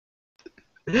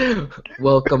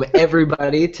Welcome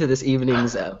everybody to this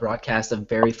evening's broadcast of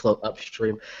BerryFlow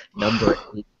Upstream number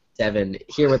 87.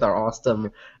 Here with our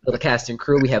awesome little cast and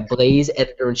crew, we have Blaze,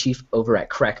 editor-in-chief over at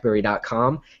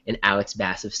crackberry.com, and Alex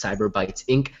Bass of Cyberbytes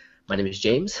Inc. My name is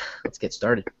James. Let's get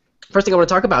started. First thing I want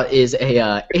to talk about is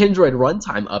a Android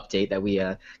Runtime update that we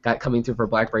got coming through for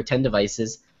BlackBerry 10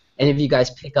 devices. Any of you guys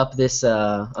pick up this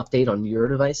update on your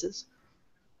devices?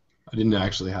 I didn't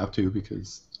actually have to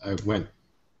because I went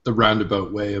the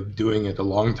roundabout way of doing it a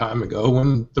long time ago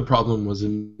when the problem was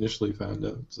initially found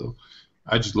out. So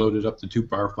I just loaded up the 2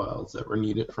 bar files that were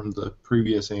needed from the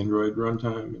previous Android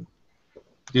runtime and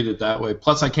did it that way.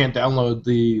 Plus, I can't download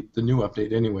the new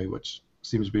update anyway, which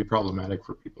seems to be problematic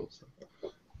for people.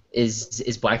 So.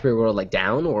 Is BlackBerry World like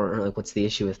down, or like what's the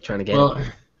issue with trying to get Well, it?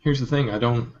 here's the thing. I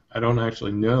don't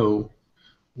actually know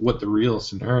what the real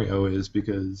scenario is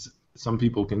because some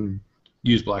people can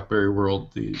use BlackBerry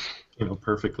World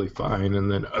perfectly fine, and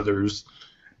then others,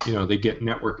 they get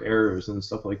network errors and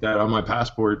stuff like that. On my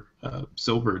Passport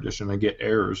Silver Edition, I get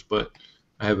errors, but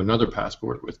I have another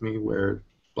Passport with me where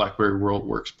BlackBerry World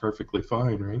works perfectly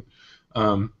fine,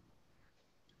 right?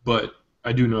 But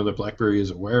I do know that BlackBerry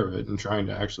is aware of it and trying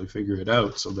to actually figure it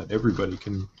out so that everybody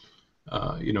can,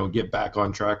 get back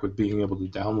on track with being able to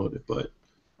download it. But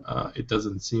it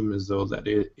doesn't seem as though that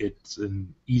it's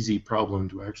an easy problem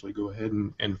to actually go ahead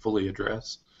and fully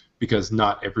address because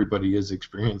not everybody is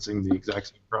experiencing the exact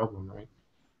same problem, right?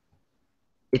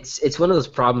 It's one of those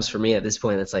problems for me at this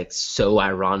point that's like so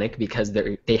ironic because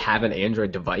they have an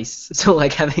Android device. So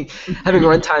like having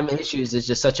runtime issues is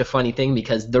just such a funny thing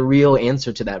because the real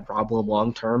answer to that problem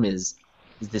long term is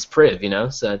this Priv,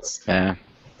 So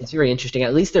it's very interesting.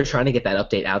 At least they're trying to get that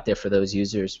update out there for those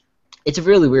users. It's a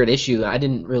really weird issue. I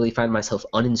didn't really find myself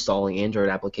uninstalling Android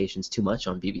applications too much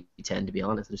on BB10, to be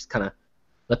honest. I just kind of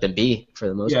let them be for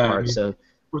the most Yeah, I part. mean, So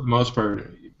for the most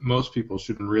part, most people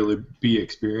shouldn't really be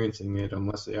experiencing it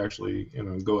unless they actually,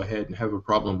 go ahead and have a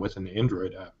problem with an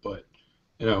Android app. But,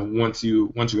 once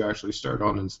you actually start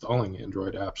on installing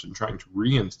Android apps and trying to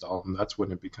reinstall them, that's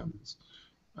when it becomes,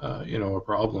 a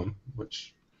problem.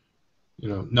 Which,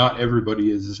 not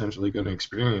everybody is essentially going to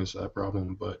experience that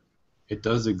problem, but it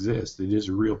does exist. It is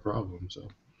a real problem. So.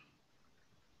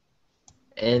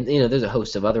 And there's a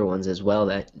host of other ones as well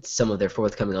that some of their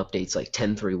forthcoming updates like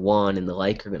 10.3.1 and the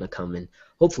like are going to come and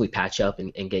hopefully patch up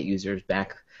and get users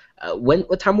back.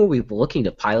 What time were we looking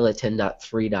to pilot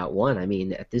 10.3.1? I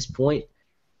mean, at this point,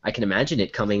 I can imagine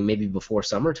it coming maybe before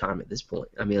summertime at this point.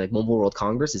 I mean, like Mobile World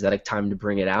Congress, is that a time to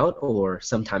bring it out or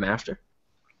sometime after?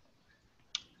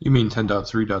 You mean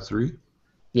 10.3.3?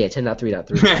 Yeah,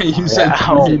 10.3.3. You said Yeah.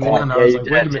 Oh man. 10.3.1. I Yeah, was you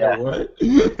like, wait a did. minute,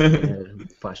 Yeah.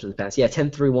 what? Flash of the past. Yeah,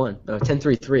 10.3.1.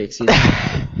 10.3.3, excuse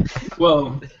me.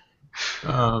 Well,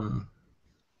 um,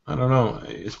 I don't know.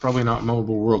 It's probably not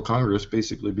Mobile World Congress,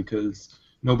 basically, because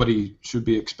nobody should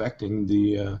be expecting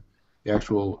the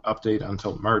actual update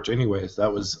until March. Anyways,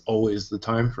 that was always the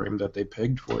time frame that they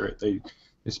pegged for it. They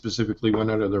specifically went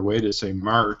out of their way to say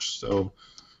March. So,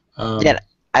 Yeah. um,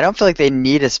 I don't feel like they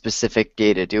need a specific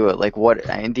day to do it. Like what?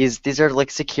 I mean, these are like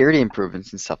security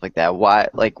improvements and stuff like that. Why?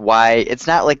 It's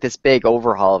not like this big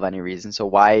overhaul of any reason. So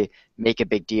why make a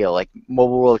big deal? Like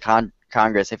Mobile World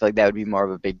Congress, I feel like that would be more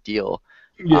of a big deal.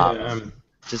 yeah,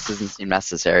 Just doesn't seem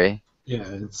necessary. yeah,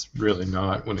 it's really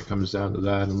not when it comes down to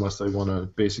that, unless they want to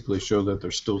basically show that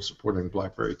they're still supporting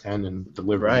BlackBerry 10 and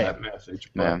deliver Right. that message.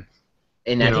 But Yeah.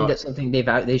 And you I think know, that's something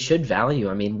they should value.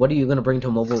 I mean, what are you going to bring to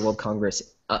a Mobile World Congress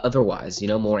otherwise?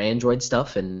 More Android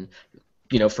stuff and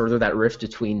further that rift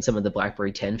between some of the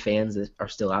BlackBerry 10 fans that are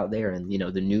still out there and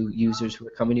the new users who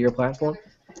are coming to your platform.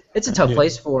 It's a tough yeah,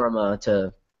 place for them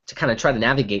to kind of try to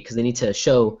navigate because they need to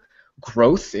show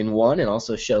growth in one and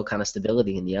also show kind of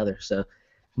stability in the other. So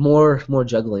more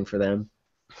juggling for them.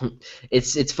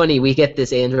 It's funny, we get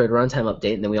this Android runtime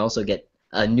update and then we also get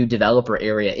a new developer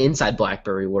area inside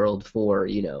BlackBerry World for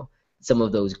some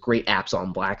of those great apps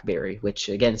on BlackBerry, which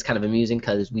again is kind of amusing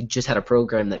because we just had a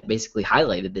program that basically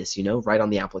highlighted this, right on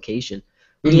the application.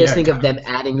 What do you guys yeah, think of kind them of.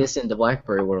 adding this into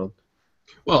BlackBerry World?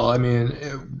 Well, I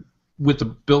mean, with the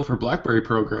Built for BlackBerry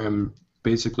program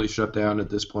basically shut down at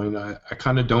this point, I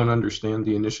kind of don't understand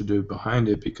the initiative behind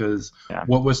it because Yeah.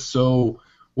 what was so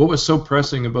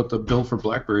pressing about the Built for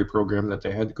BlackBerry program that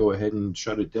they had to go ahead and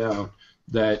shut it down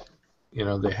that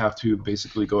they have to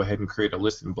basically go ahead and create a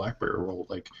list in BlackBerry World.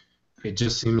 Like it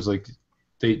just seems like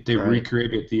they Right.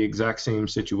 recreated the exact same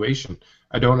situation.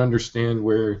 I don't understand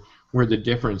where the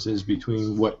difference is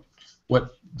between what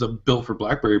the Built for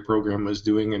BlackBerry program was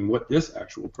doing and what this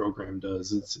actual program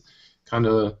does. It's kind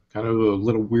of a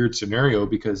little weird scenario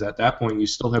because at that point you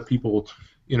still have people,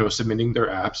 submitting their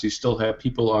apps. You still have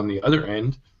people on the other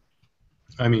end,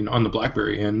 I mean, on the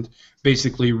BlackBerry end,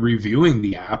 basically reviewing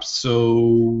the apps.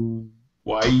 So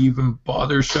why even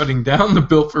bother shutting down the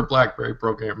Built for BlackBerry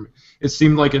program? It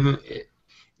seemed like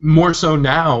more so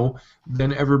now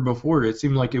than ever before. It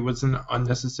seemed like it was an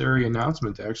unnecessary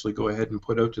announcement to actually go ahead and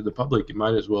put out to the public. You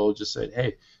might as well have just said,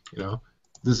 hey,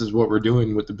 this is what we're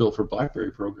doing with the Built for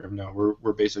BlackBerry program now.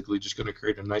 We're basically just going to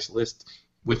create a nice list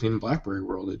within BlackBerry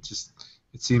world. It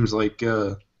seems like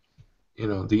the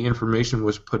information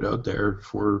was put out there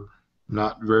for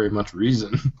not very much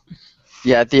reason.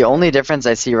 Yeah, the only difference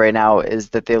I see right now is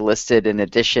that they listed, in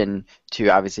addition to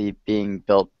obviously being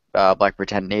built BlackBerry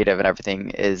 10 native and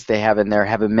everything, is they have in there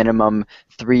have a minimum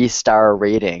 3-star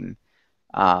rating.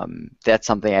 That's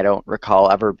something I don't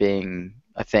recall ever being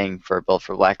a thing for Built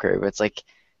for BlackBerry. But it's like,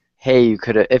 hey, you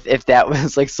could have, if that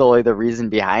was like solely the reason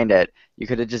behind it, you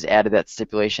could have just added that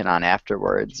stipulation on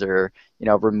afterwards, or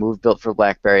remove Built for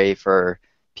BlackBerry for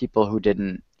people who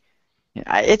didn't.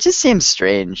 It just seems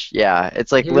strange. Yeah,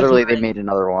 it's like literally they made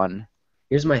another one.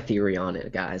 Here's my theory on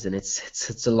it, guys, and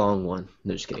it's a long one.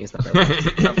 No, just kidding. It's not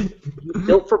that long.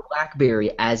 Built for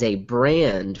BlackBerry as a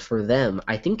brand for them,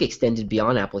 I think extended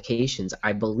beyond applications.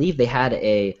 I believe they had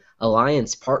a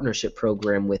alliance partnership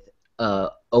program with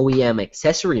OEM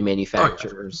accessory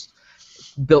manufacturers.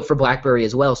 Built for BlackBerry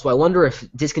as well. So I wonder if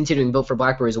discontinuing Built for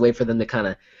BlackBerry is a way for them to kind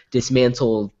of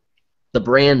dismantle the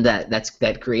brand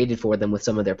that created for them with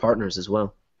some of their partners as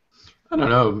well. I don't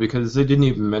know, because they didn't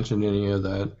even mention any of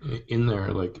that in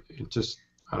there. Like,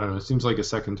 I don't know, it seems like a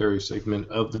secondary segment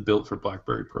of the Built for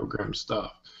BlackBerry program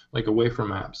stuff, like away from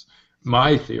apps.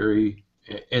 My theory,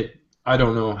 I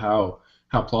don't know how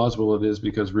plausible it is,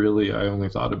 because really I only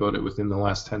thought about it within the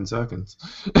last 10 seconds.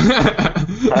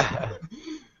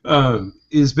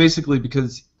 Is basically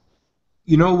because,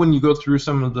 when you go through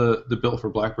some of the Built for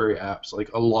BlackBerry apps,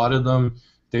 like a lot of them,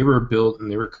 they were built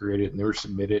and they were created and they were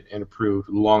submitted and approved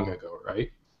long ago,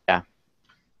 right? Yeah.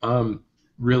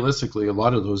 Realistically, a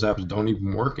lot of those apps don't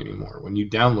even work anymore. When you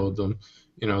download them,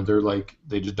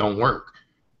 they just don't work.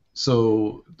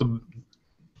 So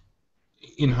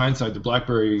in hindsight,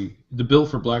 the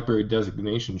Built for BlackBerry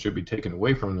designation should be taken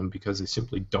away from them because they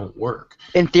simply don't work.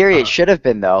 In theory, it should have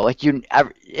been, though. Like,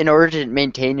 in order to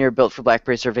maintain your Built for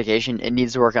BlackBerry certification, it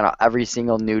needs to work on every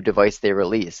single new device they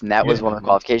release, and that was one of the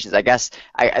qualifications. I guess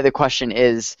the question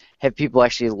is, have people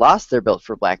actually lost their Built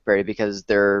for BlackBerry because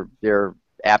their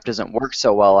app doesn't work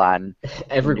so well on?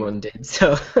 Everyone did,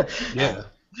 so. Yeah.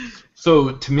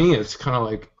 So to me, it's kind of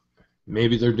like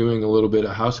maybe they're doing a little bit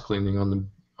of house cleaning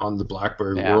on the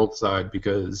BlackBerry world side,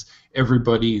 because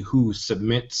everybody who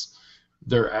submits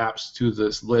their apps to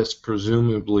this list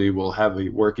presumably will have a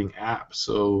working app.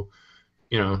 So,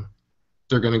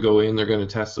 they're going to go in, they're going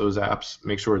to test those apps,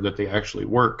 make sure that they actually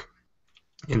work.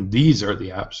 And these are the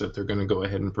apps that they're going to go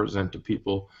ahead and present to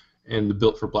people. And the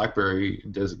Built for BlackBerry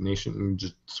designation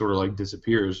just sort of like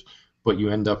disappears, but you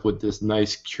end up with this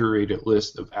nice curated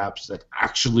list of apps that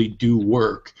actually do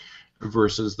work,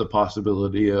 versus the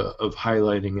possibility of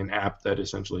highlighting an app that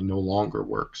essentially no longer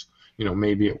works.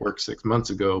 Maybe it worked 6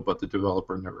 months ago, but the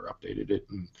developer never updated it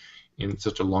in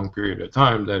such a long period of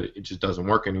time that it just doesn't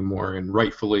work anymore, and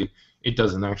rightfully it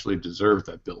doesn't actually deserve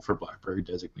that Built for BlackBerry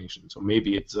designation. So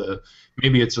maybe it's a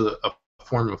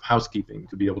form of housekeeping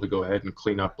to be able to go ahead and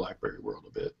clean up BlackBerry world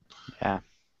a bit. Yeah.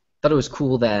 Thought it was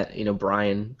cool that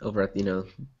Brian over at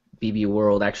BB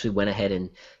World actually went ahead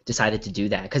and decided to do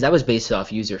that, because that was based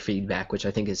off user feedback, which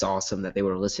I think is awesome that they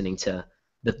were listening to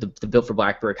the Built for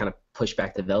BlackBerry kind of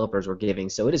pushback developers were giving.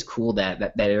 So it is cool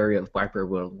that area of BlackBerry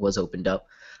World was opened up.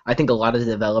 I think a lot of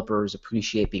the developers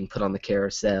appreciate being put on the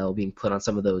carousel, being put on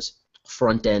some of those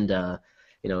front end,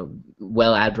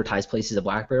 well advertised places of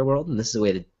BlackBerry World, and this is a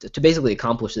way to basically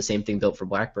accomplish the same thing Built for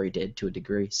BlackBerry did to a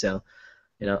degree. So,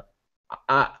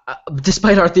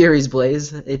 despite our theories,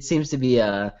 Blaze, it seems to be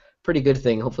a pretty good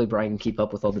thing. Hopefully Brian can keep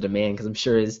up with all the demand, because I'm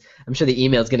sure the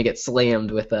email is going to get slammed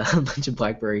with a bunch of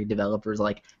BlackBerry developers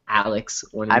like Alex.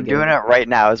 I'm doing it right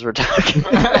now as we're talking.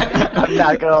 I'm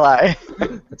not gonna lie.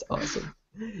 That's awesome.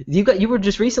 You were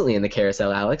just recently in the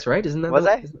carousel, Alex, right? Isn't that? Was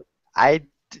I? I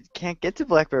can't get to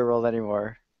BlackBerry World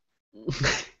anymore.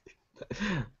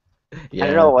 Yeah, I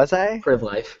don't know. Was I? Priv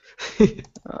life.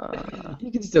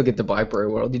 You can still get to BlackBerry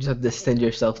World. You just have to send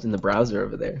yourself in the browser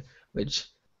over there, which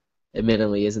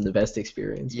admittedly isn't the best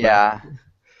experience. Yeah.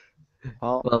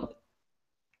 Well,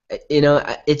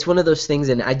 it's one of those things,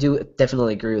 and I do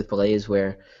definitely agree with Blaze,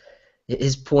 where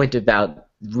his point about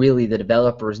really the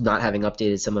developers not having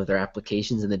updated some of their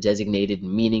applications and the designated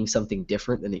meaning something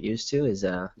different than it used to is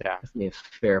definitely a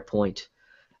fair point.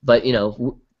 But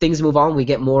things move on, we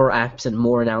get more apps and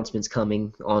more announcements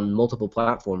coming on multiple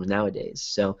platforms nowadays.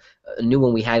 So a new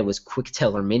one we had was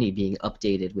Quickteller Mini being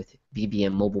updated with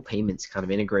BBM mobile payments kind of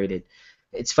integrated.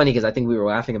 It's funny because I think we were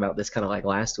laughing about this kind of like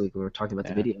last week when we were talking about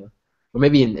the video, or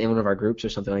maybe in one of our groups or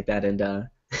something like that. And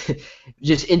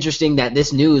just interesting that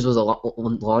this news was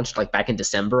launched like back in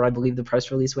December, I believe the press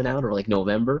release went out, or like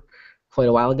November, quite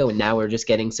a while ago, and now we're just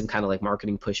getting some kind of like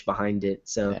marketing push behind it.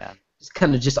 So it's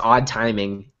kind of just odd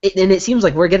timing, and it seems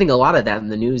like we're getting a lot of that in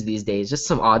the news these days. Just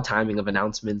some odd timing of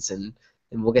announcements, and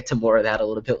we'll get to more of that a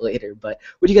little bit later. But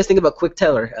what do you guys think about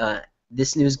Quickteller?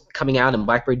 This news coming out and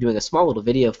BlackBerry doing a small little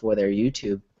video for their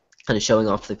YouTube, kind of showing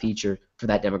off the feature for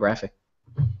that demographic.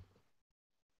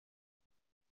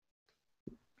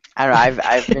 I don't know.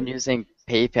 I've been using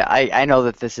PayPal. I know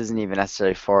that this isn't even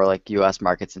necessarily for like U.S.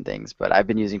 markets and things, but I've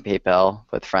been using PayPal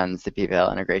with friends, the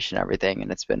PayPal integration and everything,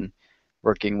 and it's been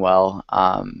working well.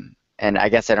 And I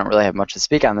guess I don't really have much to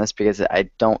speak on this because I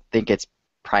don't think its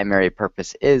primary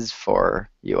purpose is for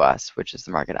U.S., which is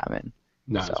the market I'm in.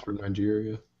 No, it's for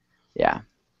Nigeria. Yeah.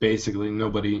 Basically,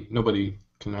 nobody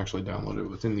can actually download it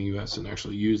within the U.S. and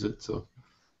actually use it. So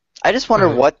I just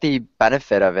wonder what the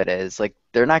benefit of it is. Like,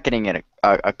 they're not getting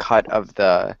a cut of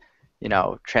the,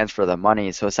 transfer of the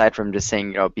money. So aside from just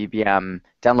saying, BBM,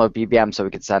 download BBM so we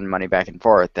can send money back and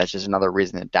forth, that's just another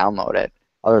reason to download it.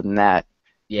 Other than that,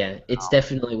 yeah, it's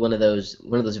definitely one of those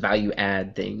value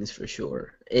add things for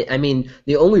sure. I mean,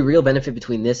 the only real benefit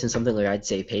between this and something like I'd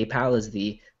say PayPal is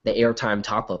the airtime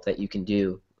top up that you can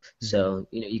do. So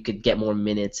you could get more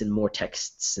minutes and more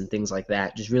texts and things like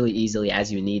that just really easily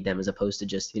as you need them, as opposed to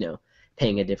just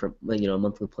paying a different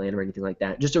monthly plan or anything like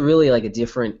that. Just a really like a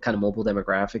different kind of mobile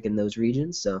demographic in those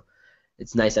regions. So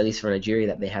it's nice, at least for Nigeria,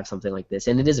 that they have something like this,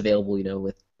 and it is available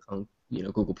with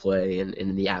Google Play and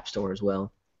in the App Store as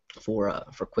well for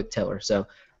Quickteller. So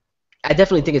I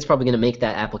definitely think it's probably going to make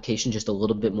that application just a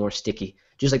little bit more sticky,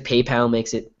 just like PayPal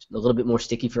makes it a little bit more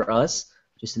sticky for us.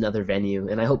 Just another venue,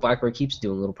 and I hope BlackBerry keeps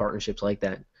doing little partnerships like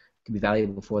that. It could be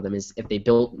valuable for them is if they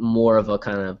built more of a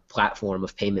kind of platform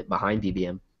of payment behind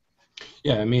BBM.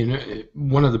 Yeah, I mean,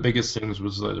 one of the biggest things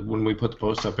was that when we put the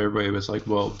post up, everybody was like,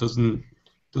 "Well, doesn't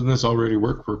this already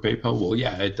work for PayPal?" Well,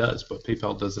 yeah, it does, but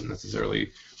PayPal doesn't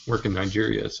necessarily work in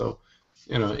Nigeria, so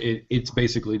it's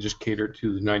basically just catered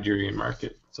to the Nigerian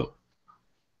market. So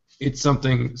it's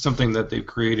something that they've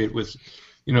created with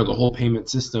the whole payment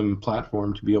system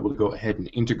platform to be able to go ahead and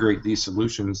integrate these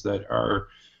solutions that are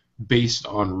based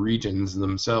on regions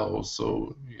themselves.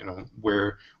 So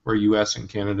where U.S. and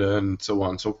Canada and so on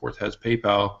and so forth has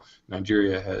PayPal,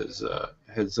 Nigeria has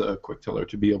Quickteller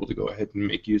to be able to go ahead and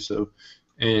make use of,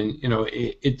 and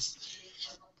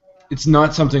it's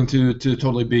not something to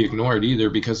totally be ignored either,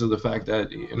 because of the fact that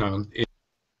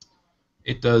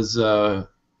it does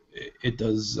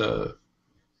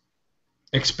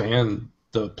expand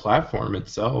the platform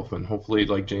itself, and hopefully,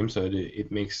 like James said,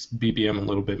 it makes BBM a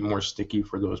little bit more sticky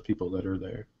for those people that are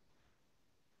there.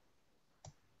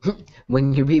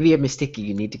 When your BBM is sticky,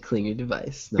 you need to clean your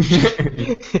device. No.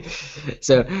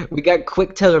 So we got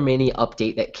Quickteller Mini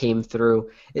update that came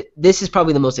through. This is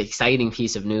probably the most exciting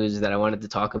piece of news that I wanted to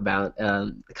talk about.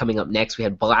 Coming up next, we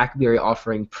had BlackBerry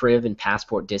offering Priv and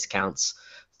Passport discounts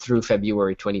through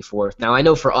February 24th. Now, I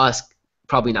know for us,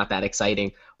 probably not that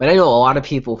exciting, but I know a lot of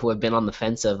people who have been on the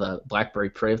fence of a BlackBerry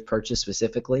Priv purchase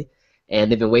specifically,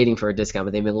 and they've been waiting for a discount,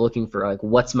 but they've been looking for like,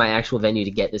 what's my actual venue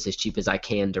to get this as cheap as I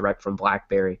can direct from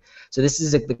BlackBerry. So this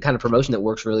is the kind of promotion that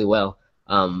works really well.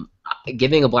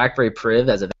 Giving a BlackBerry Priv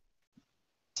as a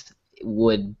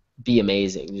would be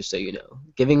amazing, just so you know.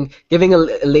 Giving a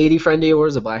lady friend of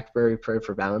yours a BlackBerry Priv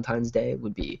for Valentine's Day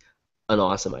would be an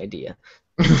awesome idea.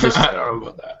 I don't know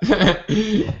about that.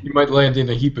 You might land in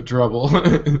a heap of trouble.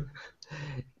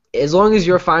 As long as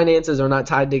your finances are not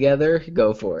tied together,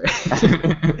 go for it.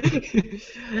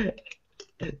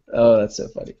 Oh, that's so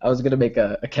funny. I was going to make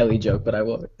a Kelly joke, but I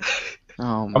won't.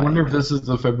 Oh, I wonder if this is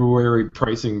the February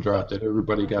pricing drop that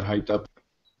everybody got hyped up.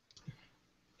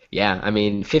 Yeah, I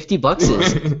mean,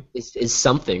 $50 is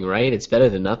something, right? It's better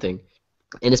than nothing.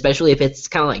 And especially if it's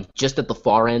kind of like just at the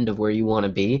far end of where you want to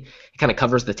be, it kind of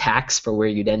covers the tax for where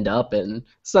you'd end up, and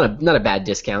it's not a bad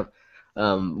discount.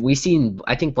 We've seen,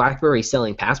 I think, BlackBerry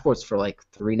selling passports for like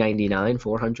 $399,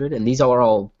 $400, and these are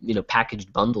all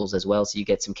packaged bundles as well, so you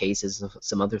get some cases and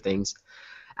some other things.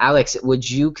 Alex, would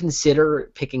you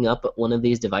consider picking up one of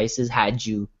these devices had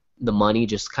you the money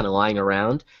just kind of lying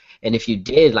around? And if you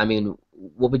did, I mean,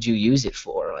 what would you use it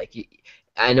for? Like,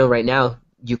 I know right now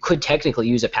you could technically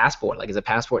use a passport. Like, is a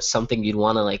passport something you'd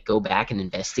want to like go back and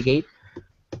investigate?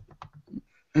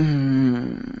 I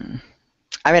mean,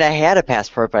 I had a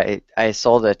passport, but I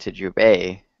sold it to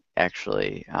Jubei,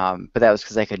 actually, but that was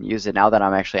because I couldn't use it. Now that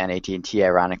I'm actually on AT&T,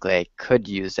 ironically, I could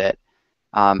use it.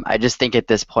 I just think at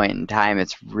this point in time,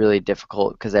 it's really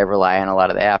difficult because I rely on a lot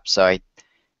of the apps. So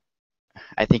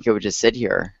I think it would just sit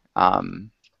here.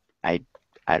 I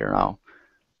I don't know.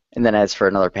 And then as for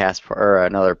another passport or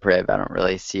another Priv, I don't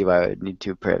really see why I would need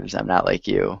two Privs. I'm not like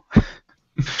you.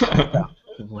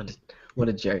 What a, what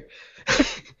a jerk.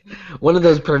 One of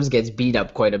those perms gets beat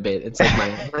up quite a bit. It's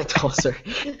like my tosser.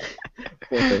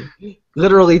 Poor thing.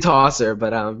 Literally tosser,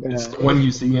 but It's the one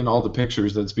you see in all the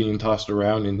pictures that's being tossed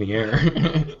around in the air.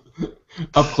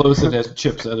 Up close, it has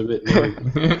chips out of it.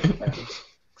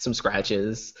 some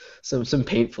scratches, some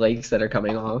paint flakes that are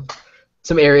coming off.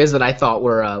 Some areas that I thought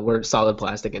were solid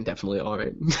plastic and definitely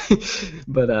aren't.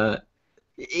 But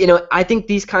I think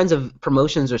these kinds of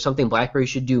promotions are something BlackBerry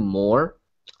should do more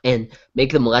and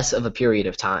make them less of a period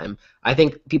of time. I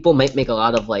think people might make a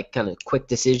lot of like kind of quick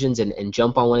decisions and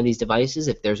jump on one of these devices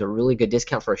if there's a really good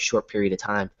discount for a short period of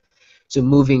time. So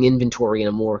moving inventory in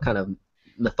a more kind of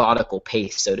methodical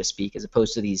pace, so to speak, as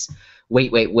opposed to these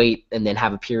wait, and then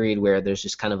have a period where there's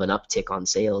just kind of an uptick on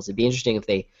sales. It'd be interesting if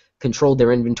they controlled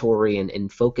their inventory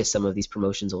and focus some of these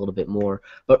promotions a little bit more.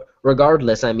 But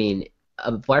regardless, I mean,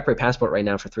 a BlackBerry Passport right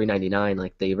now for $399,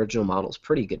 like the original model, is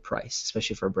pretty good price,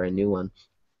 especially for a brand new one.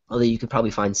 Although you could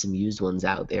probably find some used ones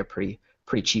out there pretty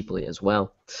cheaply as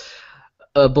well.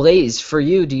 Blaze, for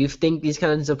you, do you think these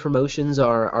kinds of promotions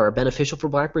are beneficial for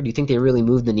BlackBerry? Do you think they really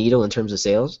move the needle in terms of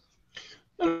sales?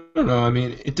 I don't know. I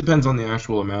mean, it depends on the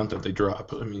actual amount that they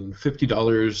drop. I mean,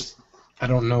 $50. I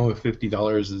don't know if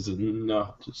 $50 is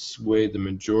enough to sway the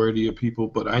majority of people,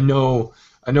 but I know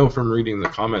from reading the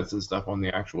comments and stuff on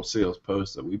the actual sales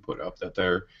post that we put up that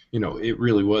it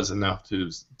really was enough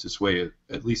to sway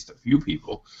at least a few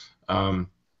people. I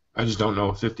just don't know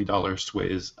if $50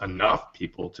 sways enough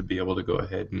people to be able to go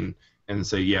ahead and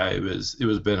say, yeah, it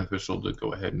was beneficial to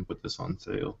go ahead and put this on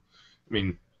sale. I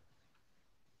mean,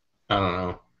 I don't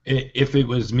know. If it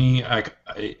was me, I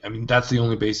mean, that's the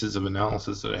only basis of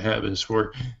analysis that I have is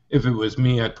for if it was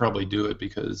me, I'd probably do it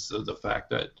because of the fact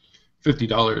that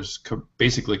 $50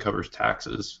 basically covers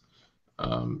taxes.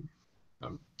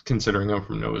 Considering I'm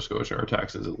from Nova Scotia, our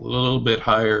taxes are a little bit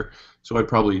higher, so I'd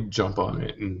probably jump on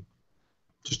it and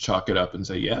just chalk it up and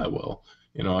say, yeah, well,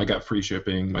 I got free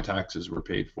shipping, my taxes were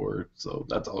paid for, so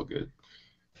that's all good.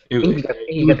 You got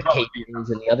the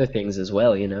cables and the other things as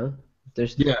well,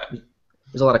 There's Yeah.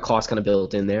 There's a lot of cost kind of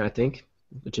built in there, I think,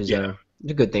 which is a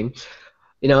good thing.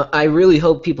 I really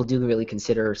hope people do really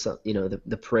consider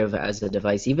the Priv as a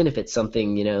device, even if it's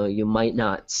something you might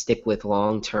not stick with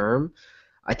long term.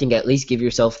 I think at least give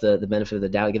yourself the benefit of the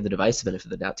doubt, give the device the benefit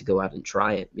of the doubt to go out and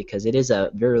try it, because it is a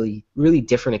very, really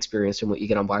different experience from what you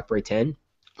get on BlackBerry 10.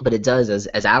 But it does,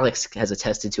 as Alex has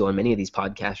attested to on many of these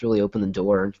podcasts, really open the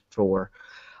door for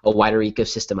a wider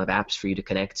ecosystem of apps for you to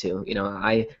connect to.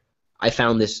 I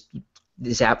found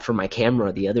this app for my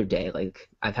camera the other day. Like,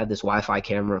 I've had this Wi-Fi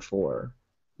camera for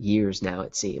years now,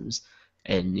 it seems,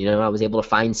 and I was able to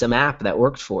find some app that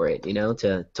worked for it, to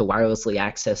wirelessly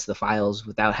access the files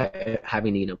without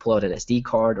having to pull out an SD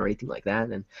card or anything like that.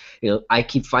 And I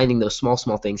keep finding those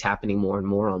small things happening more and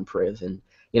more on Priv, and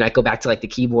I go back to like the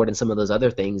keyboard and some of those other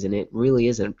things, and it really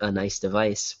is a nice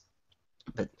device.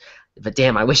 But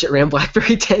damn, I wish it ran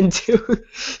BlackBerry 10 too.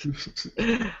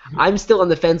 I'm still on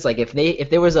the fence. Like, if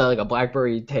there was a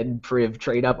BlackBerry 10 Priv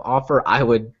trade up offer, I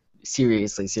would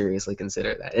seriously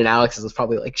consider that. And Alex is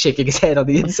probably like shaking his head on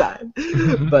the inside.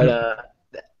 But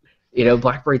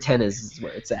BlackBerry 10 is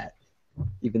where it's at,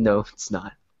 even though it's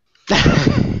not.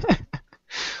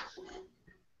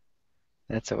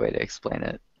 That's a way to explain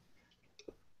it.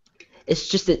 It's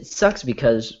just, it sucks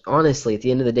because honestly, at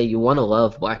the end of the day, you want to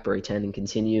love BlackBerry 10 and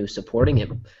continue supporting it,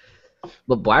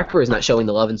 but BlackBerry is not showing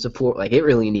the love and support like it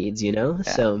really needs, Yeah.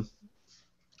 So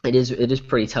it is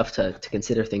pretty tough to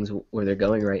consider things where they're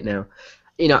going right now.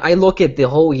 I look at the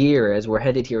whole year as we're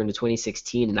headed here into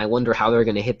 2016, and I wonder how they're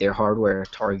going to hit their hardware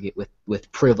target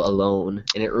with Priv alone,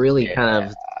 and it really kind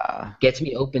of gets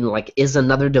me open. Like, is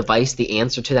another device the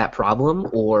answer to that problem,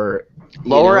 or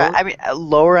a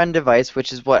lower end device,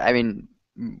 which is what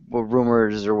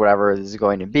rumors or whatever is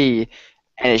going to be,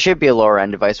 and it should be a lower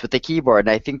end device with a keyboard,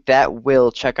 and I think that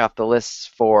will check off the lists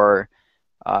for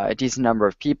a decent number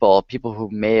of people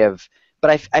who may have.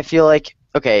 But I feel like,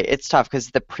 okay, it's tough because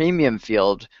the premium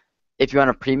field, if you want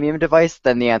a premium device,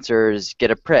 then the answer is get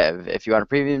a Priv. If you want a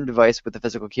premium device with a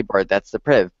physical keyboard, that's the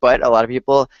Priv. But a lot of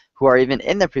people who are even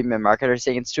in the premium market are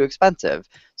saying it's too expensive.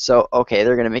 So, okay,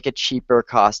 they're going to make a cheaper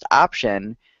cost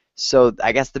option. So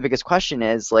I guess the biggest question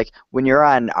is, like, when you're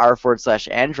on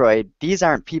r/Android, these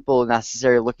aren't people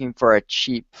necessarily looking for a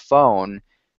cheap phone.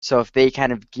 So if they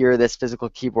kind of gear this physical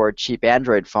keyboard cheap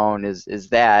Android phone is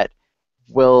that,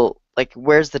 will, like,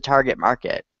 where's the target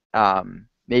market?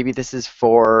 Maybe this is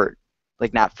for,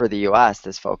 like, not for the US,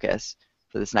 this focus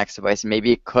for this next device.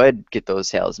 Maybe it could get those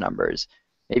sales numbers.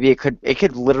 Maybe it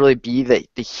could literally be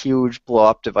the huge blow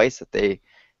up device that they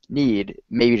need,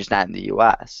 maybe just not in the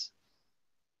US.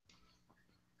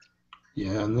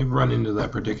 Yeah, and they've run into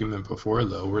that predicament before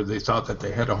though, where they thought that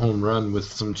they had a home run with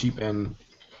some cheap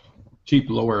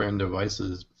lower end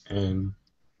devices, and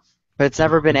But it's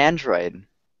never been Android.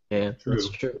 Yeah, that's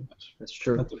true. true. That's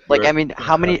true. That's a Like, I fair, mean, fair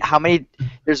how many,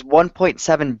 there's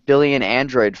 1.7 billion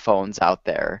Android phones out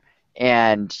there,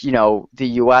 and, the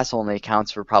US only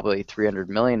accounts for probably 300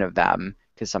 million of them,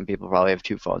 because some people probably have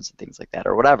two phones and things like that,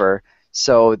 or whatever.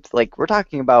 So, like, we're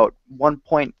talking about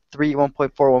 1.3,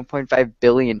 1.4, 1.5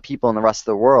 billion people in the rest of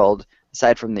the world,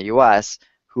 aside from the US,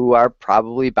 who are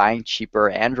probably buying cheaper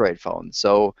Android phones.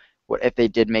 So, what if they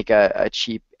did make a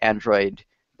cheap Android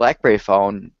BlackBerry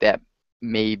phone that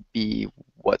may be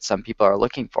what some people are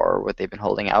looking for, or what they've been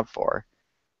holding out for.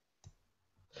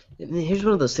 And here's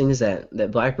one of those things that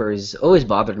BlackBerry's always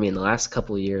bothered me in the last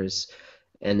couple of years,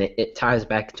 and it ties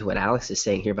back to what Alex is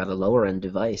saying here about a lower end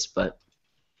device. But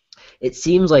it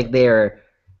seems like they're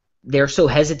so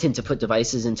hesitant to put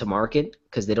devices into market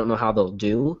because they don't know how they'll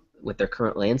do with their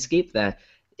current landscape that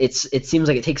it seems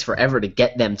like it takes forever to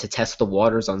get them to test the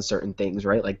waters on certain things,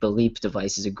 right? Like the Leap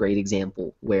device is a great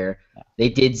example where they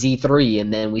did Z3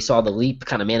 and then we saw the Leap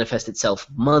kind of manifest itself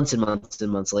months and months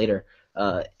and months later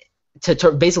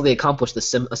to basically accomplish a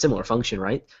similar function,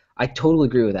 right? I totally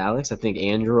agree with Alex. I think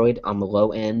Android on the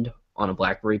low end on a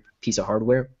BlackBerry piece of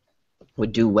hardware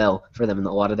would do well for them in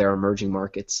a lot of their emerging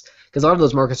markets because a lot of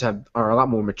those markets are a lot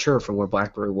more mature from where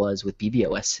BlackBerry was with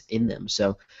BBOS in them.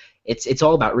 So it's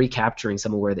all about recapturing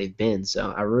some of where they've been.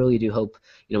 So I really do hope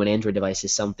an Android device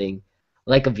is something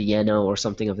like a Vienna or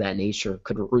something of that nature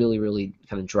could really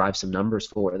kind of drive some numbers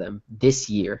for them this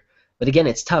year. But again,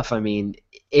 it's tough. I mean,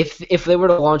 if they were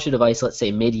to launch a device, let's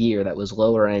say mid-year, that was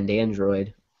lower end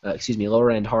Android,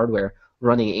 lower end hardware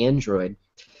running Android,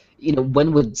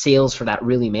 when would sales for that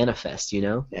really manifest?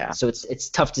 Yeah. So it's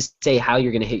tough to say how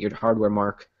you're going to hit your hardware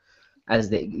mark as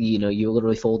you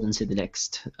literally fold into the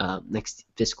next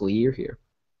fiscal year here.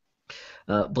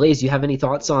 Blaze, do you have any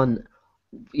thoughts on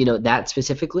that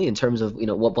specifically in terms of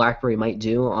what BlackBerry might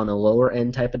do on a lower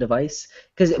end type of device?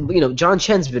 Because John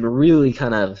Chen's been really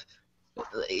kind of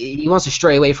he wants to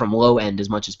stray away from low end as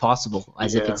much as possible,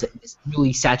 as if it's a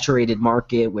really saturated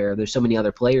market where there's so many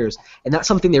other players, and that's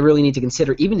something they really need to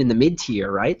consider even in the mid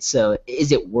tier, right? So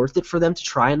is it worth it for them to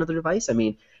try another device? I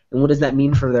mean, and what does that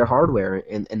mean for their hardware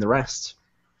and the rest?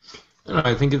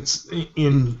 I think it's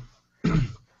in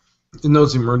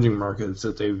those emerging markets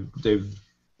that they've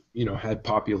had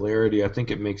popularity. I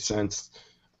think it makes sense.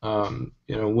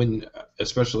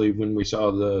 Especially when we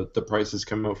saw the prices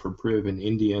come out for Priv in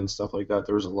India and stuff like that,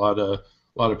 there was a lot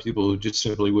of people who just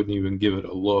simply wouldn't even give it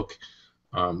a look.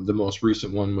 The most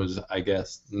recent one was, I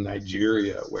guess,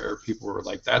 Nigeria, where people were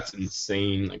like, "That's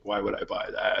insane! Like, why would I buy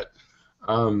that?"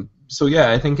 So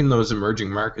yeah, I think in those emerging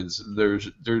markets, there's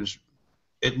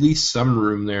at least some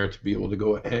room there to be able to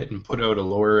go ahead and put out a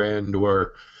lower end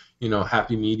or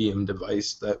happy medium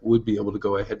device that would be able to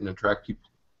go ahead and attract people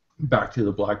back to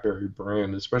the BlackBerry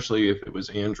brand, especially if it was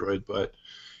Android. But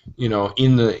in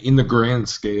the grand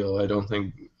scale, I don't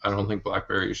think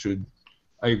BlackBerry should.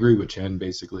 I agree with Chen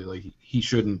basically. Like he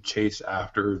shouldn't chase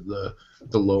after the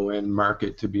low end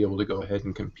market to be able to go ahead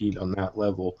and compete on that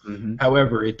level. Mm-hmm.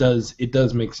 However, it does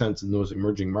make sense in those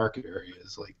emerging market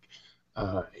areas like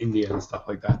India and stuff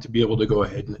like that to be able to go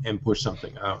ahead and push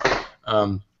something out.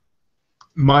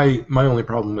 My only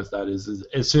problem with that is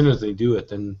as soon as they do it,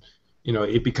 then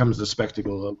it becomes the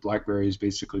spectacle of BlackBerry is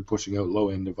basically pushing out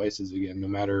low-end devices again, no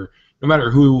matter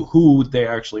who they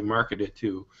actually market it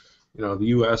to. The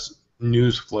U.S.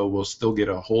 news flow will still get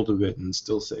a hold of it and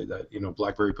still say that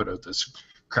BlackBerry put out this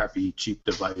crappy cheap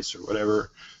device or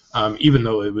whatever, even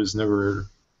though it was never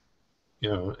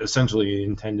essentially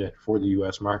intended for the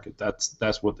U.S. market.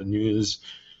 That's what the news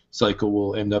cycle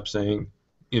will end up saying.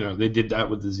 They did that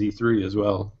with the Z3 as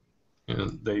well.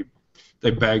 They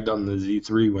bagged on the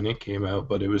Z3 when it came out,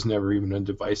 but it was never even a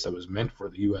device that was meant for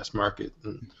the U.S. market.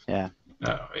 And, yeah.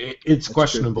 It's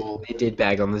questionable. True. They did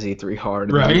bag on the Z3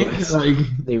 hard, right? Like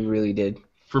they really did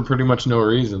for pretty much no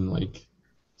reason. Like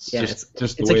it's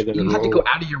just the way that you it have to rolls. go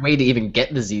out of your way to even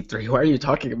get the Z3. Why are you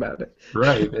talking about it?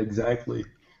 Right, exactly.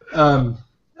 I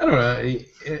don't know.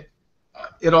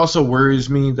 It also worries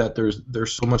me that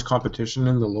there's so much competition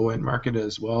in the low end market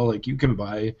as well. Like you can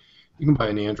buy, You can buy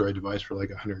an Android device for like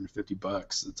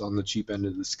 $150. It's on the cheap end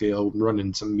of the scale,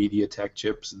 running some MediaTek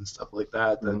chips and stuff like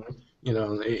that. That Mhm. you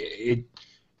know,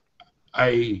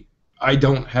 I I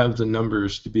don't have the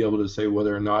numbers to be able to say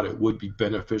whether or not it would be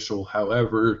beneficial.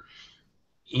 However,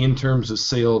 in terms of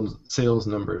sales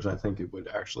numbers, I think it would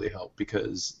actually help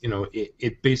because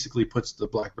it basically puts the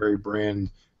BlackBerry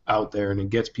brand out there and it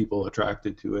gets people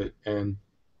attracted to it. And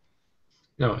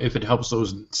if it helps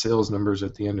those sales numbers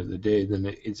at the end of the day,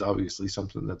 then it's obviously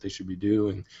something that they should be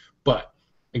doing. But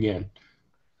again,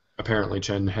 apparently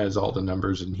Chen has all the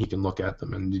numbers and he can look at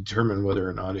them and determine whether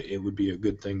or not it would be a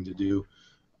good thing to do.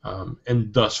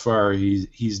 And thus far,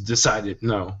 he's decided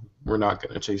no, we're not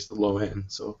going to chase the low end.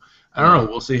 So I don't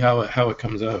know. We'll see how it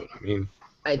comes out. I mean,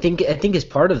 I think as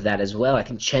part of that as well, I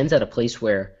think Chen's at a place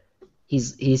where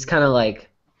he's kind of like,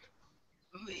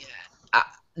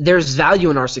 there's value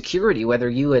in our security, whether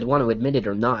you would want to admit it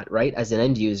or not, right? As an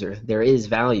end user, there is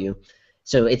value.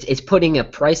 So it's putting a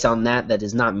price on that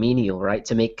is not menial, right?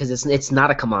 To make, because it's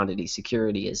not a commodity.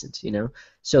 Security isn't,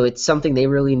 So it's something they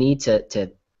really need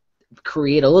to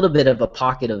create a little bit of a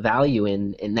pocket of value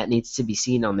in, and that needs to be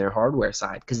seen on their hardware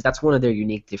side, because that's one of their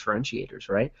unique differentiators,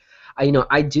 right?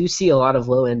 I do see a lot of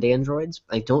low-end Androids.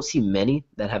 I don't see many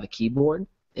that have a keyboard,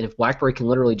 and if BlackBerry can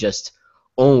literally just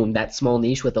own that small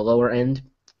niche with a lower end,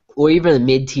 or even a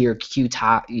mid-tier Q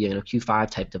top, Q5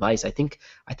 type device, I think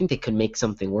they could make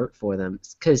something work for them.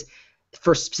 Because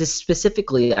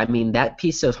specifically, I mean, that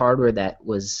piece of hardware that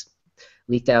was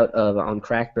leaked out of on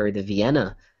Crackberry, the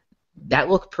Vienna, that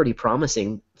looked pretty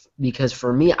promising, because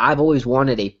for me, I've always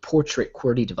wanted a portrait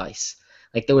QWERTY device.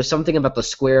 Like, there was something about the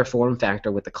square form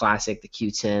factor with the Classic, the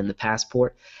Q10, the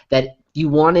Passport, that you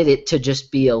wanted it to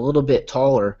just be a little bit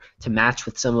taller to match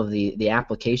with some of the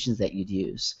applications that you'd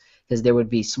use. Because there would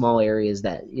be small areas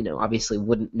that, obviously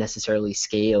wouldn't necessarily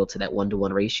scale to that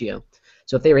 1-to-1 ratio.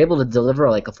 So if they were able to deliver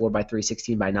like a 4x3,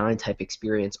 16:9 type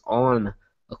experience on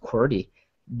a QWERTY,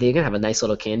 they're gonna have a nice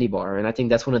little candy bar, and I think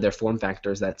that's one of their form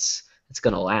factors that's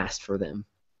gonna last for them.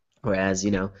 Whereas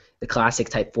the classic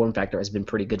type form factor has been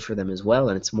pretty good for them as well,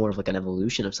 and it's more of like an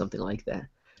evolution of something like that.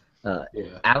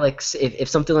 yeah. Alex, if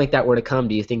something like that were to come,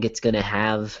 do you think it's gonna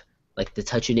have like the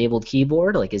touch-enabled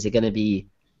keyboard? Like, is it gonna be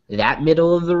that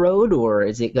middle of the road, or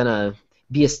is it gonna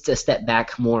be a step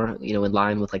back more, in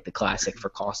line with like the classic for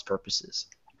cost purposes?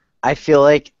 I feel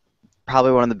like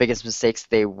probably one of the biggest mistakes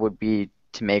they would be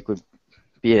to make would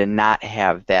be to not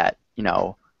have that,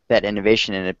 that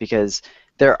innovation in it, because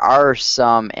there are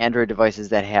some Android devices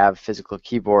that have physical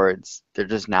keyboards. They're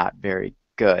just not very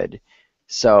good.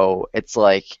 So it's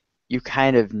like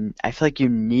I feel like you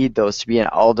need those to be in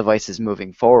all devices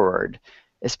moving forward,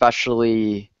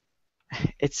 especially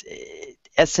it's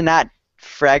to not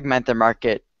fragment the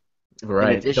market in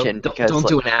Right. addition, because Don't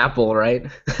do an Apple, right?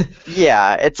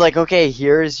 yeah, it's like, okay,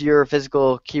 here's your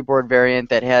physical keyboard variant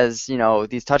that has,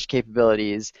 these touch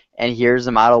capabilities, and here's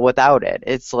a model without it.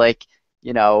 It's like,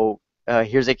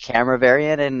 here's a camera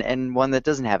variant and one that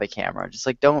doesn't have a camera. Just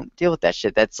like, don't deal with that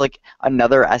shit. That's like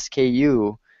another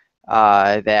SKU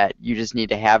that you just need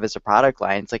to have as a product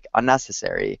line. It's like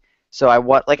unnecessary. So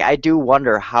I do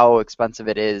wonder how expensive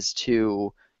it is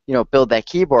to, build that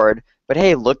keyboard. But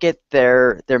hey, look at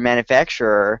their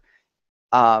manufacturer.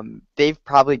 They've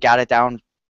probably got it down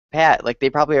pat. Like, they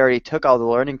probably already took all the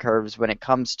learning curves when it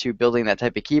comes to building that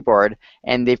type of keyboard,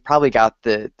 and they've probably got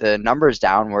the numbers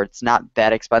down where it's not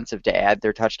that expensive to add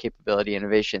their touch capability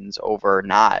innovations over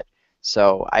not.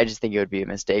 So I just think it would be a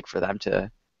mistake for them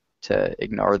to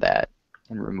ignore that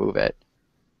and remove it.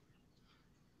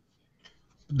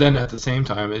 Then at the same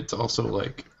time, it's also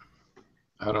like,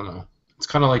 I don't know. It's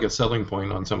kind of like a selling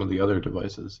point on some of the other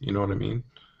devices. You know what I mean?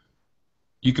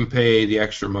 You can pay the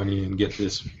extra money and get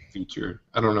this feature.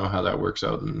 I don't know how that works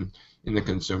out in the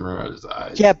consumer's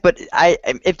eyes. Yeah, but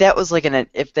if that was like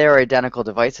if they're identical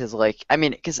devices, like, I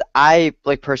mean, because I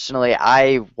like personally,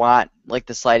 I want like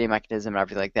the sliding mechanism and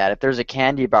everything like that. If there's a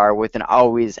candy bar with an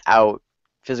always out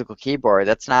physical keyboard,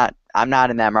 I'm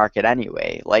not in that market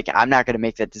anyway. Like, I'm not going to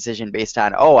make that decision based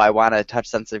on, oh, I want a touch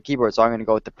sensitive keyboard, so I'm going to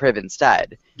go with the Priv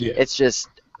instead. Yeah. It's just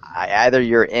either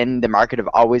you're in the market of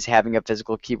always having a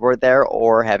physical keyboard there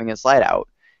or having a slide out.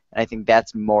 And I think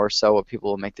that's more so what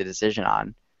people will make the decision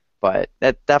on. But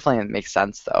that definitely makes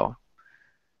sense, though.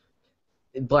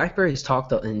 BlackBerry's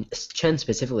talked, and Chen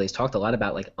specifically has talked a lot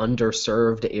about like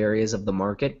underserved areas of the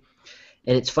market.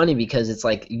 And it's funny because it's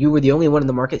like you were the only one in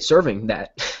the market serving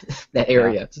that that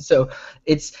area. Yeah. So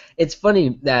it's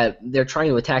funny that they're trying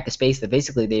to attack a space that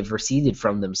basically they've receded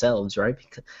from themselves, right?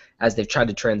 Because as they've tried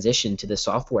to transition to the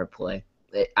software play.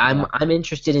 I'm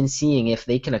interested in seeing if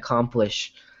they can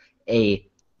accomplish a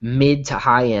mid to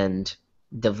high end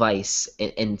device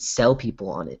and sell people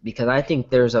on it, because I think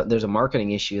there's a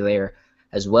marketing issue there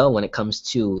as well when it comes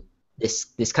to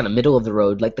this kind of middle of the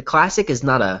road. Like the Classic is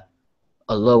not a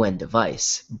low end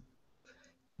device,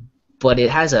 but it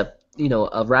has a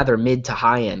rather mid to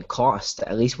high end cost.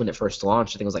 At least when it first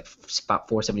launched, I think it was like about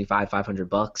 475,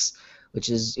 $500, which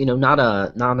is not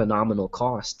a nominal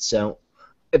cost. So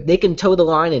if they can toe the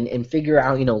line and figure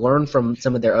out, learn from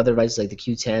some of their other devices like the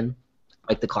Q10,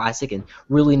 like the Classic, and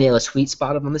really nail a sweet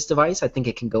spot on this device, I think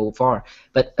it can go far.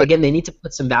 But again, they need to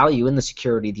put some value in the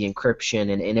security, the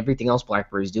encryption, and everything else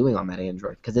BlackBerry's doing on that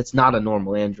Android, because it's not a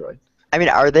normal Android. I mean,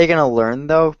 are they gonna learn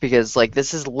though? Because like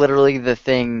this is literally the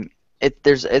thing.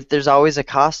 There's always a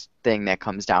cost thing that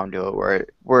comes down to it,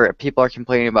 where people are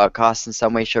complaining about cost in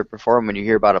some way, shape, or form when you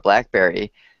hear about a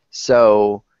BlackBerry.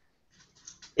 So,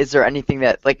 is there anything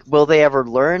that like will they ever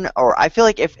learn? Or I feel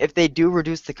like if they do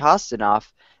reduce the cost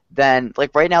enough, then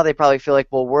like right now they probably feel like,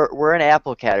 well, we're an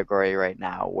Apple category right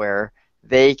now where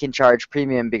they can charge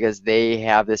premium because they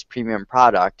have this premium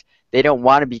product. They don't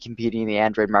want to be competing in the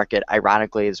Android market,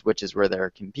 ironically, which is where they're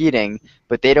competing,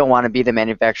 but they don't want to be the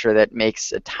manufacturer that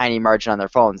makes a tiny margin on their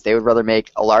phones. They would rather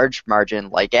make a large margin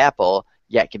like Apple,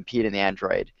 yet compete in the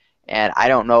Android. And I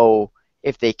don't know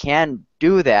if they can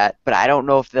do that, but I don't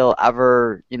know if they'll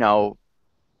ever,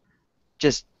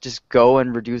 just go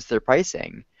and reduce their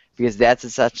pricing, because that's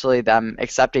essentially them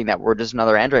accepting that we're just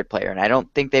another Android player. And I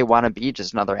don't think they want to be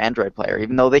just another Android player,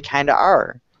 even though they kind of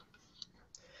are.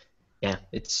 Yeah,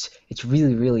 it's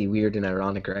really, really weird and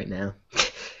ironic right now.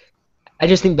 I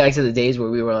just think back to the days where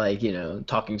we were like,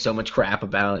 talking so much crap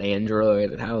about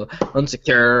Android and how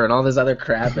unsecure and all this other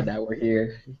crap, and now we're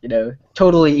here,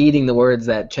 totally eating the words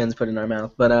that Chen's put in our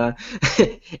mouth. But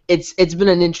it's been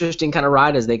an interesting kind of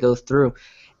ride as they go through.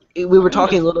 We were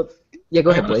talking a little. Yeah,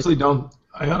 go ahead, Blaze.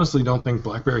 I honestly don't think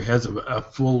BlackBerry has a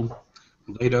full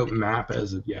laid out map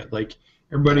as of yet. Like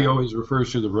everybody always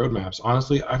refers to the roadmaps.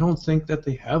 Honestly, I don't think that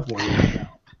they have one right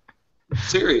now.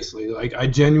 Seriously, like I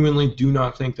genuinely do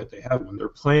not think that they have one. They're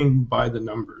playing by the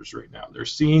numbers right now. They're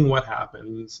seeing what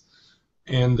happens,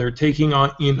 and they're taking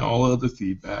in all of the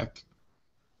feedback.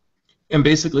 And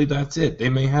basically that's it. They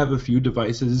may have a few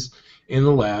devices in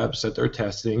the labs that they're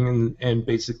testing and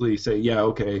basically say, yeah,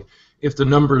 okay, if the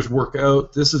numbers work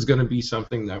out, this is going to be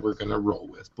something that we're going to roll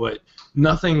with. But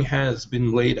nothing has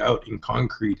been laid out in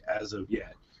concrete as of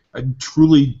yet. I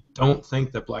truly don't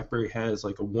think that BlackBerry has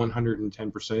like a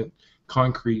 110%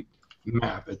 concrete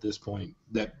map at this point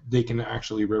that they can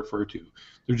actually refer to.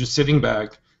 They're just sitting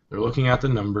back, they're looking at the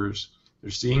numbers,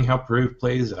 they're seeing how Priv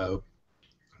plays out,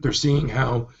 they're seeing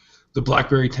how the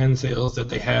BlackBerry 10 sales that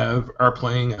they have are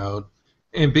playing out,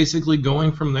 and basically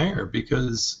going from there,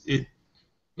 because we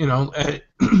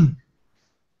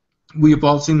have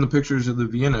all seen the pictures of the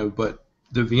Vienna, but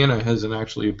the Vienna hasn't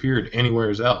actually appeared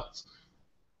anywhere else.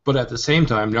 But at the same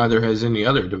time, neither has any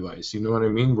other device. You know what I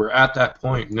mean? We're at that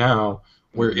point now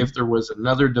where if there was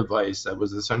another device that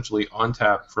was essentially on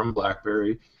tap from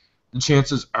BlackBerry, the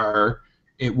chances are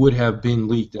it would have been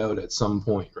leaked out at some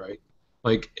point, right?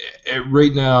 Like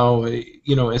right now,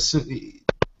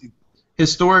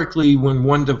 historically, when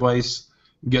one device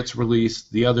gets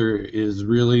released, the other is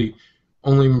really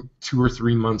only 2 or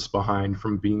 3 months behind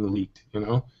from being leaked.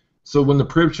 So when the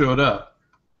Priv showed up,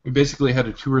 we basically had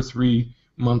a 2 or 3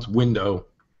 month window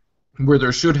where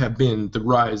there should have been the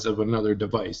rise of another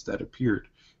device that appeared.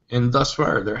 And thus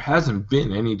far, there hasn't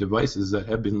been any devices that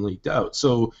have been leaked out.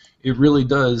 So it really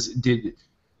does. Did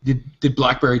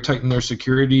BlackBerry tighten their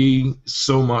security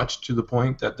so much to the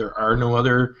point that there are no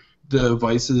other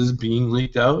devices being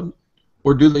leaked out?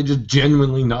 Or do they just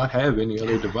genuinely not have any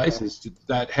other devices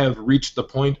that have reached the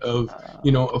point of,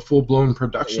 a full-blown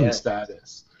production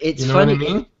status? It's funny. What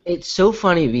I mean? It's so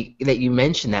funny that you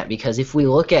mention that, because if we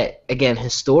look at, again,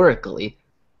 historically,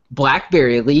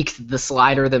 BlackBerry leaked the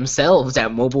slider themselves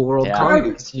at Mobile World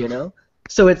Congress,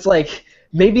 So it's like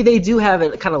maybe they do have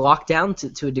it kind of locked down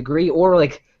to a degree, or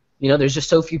like, there's just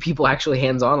so few people actually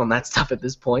hands-on on that stuff at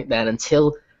this point that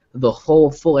until the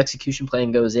whole full execution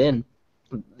plan goes in,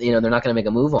 they're not going to make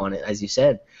a move on it, as you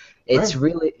said. It's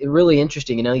really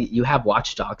interesting. You have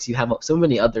watchdogs, you have so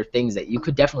many other things that you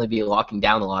could definitely be locking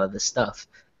down a lot of this stuff,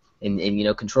 and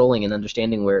controlling and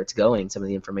understanding where it's going, some of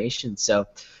the information. So,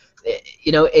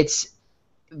 it's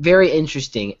very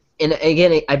interesting. And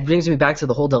again, it brings me back to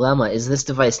the whole dilemma: is this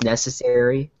device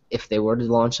necessary if they were to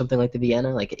launch something like the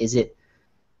Vienna? Like, is it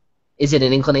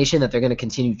an inclination that they're going to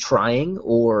continue trying,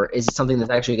 or is it something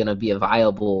that's actually going to be a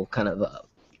viable kind of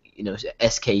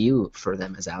SKU for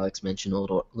them, as Alex mentioned a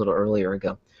little earlier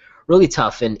ago? Really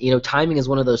tough, and timing is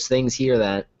one of those things here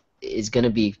that is going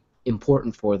to be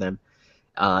important for them.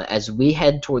 As we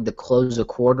head toward the close of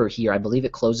quarter here, I believe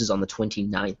it closes on the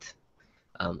 29th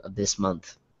of this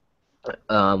month.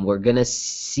 We're going to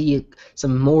see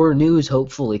some more news,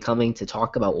 hopefully, coming to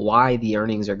talk about why the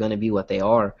earnings are going to be what they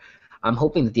are. I'm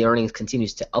hoping that the earnings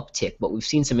continues to uptick, but we've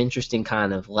seen some interesting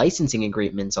kind of licensing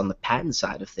agreements on the patent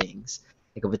side of things.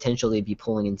 They could potentially be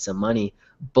pulling in some money.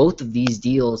 Both of these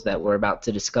deals that we're about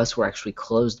to discuss were actually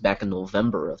closed back in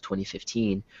November of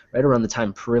 2015, right around the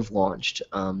time Priv launched.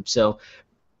 So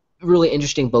really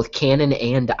interesting, both Canon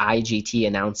and IGT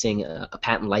announcing a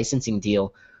patent licensing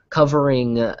deal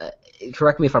covering,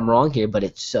 correct me if I'm wrong here, but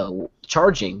it's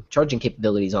charging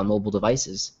capabilities on mobile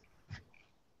devices.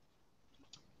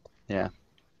 Yeah.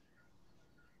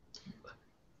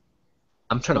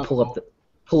 I'm trying to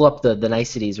pull up the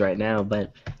niceties right now,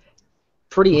 but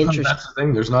pretty interesting. That's the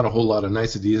thing. There's not a whole lot of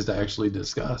niceties to actually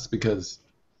discuss because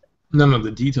none of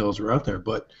the details are out there.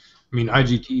 But I mean,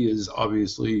 IGT is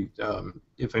obviously,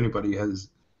 if anybody has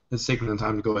taken the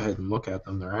time to go ahead and look at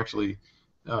them, they're actually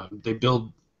they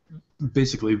build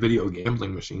basically video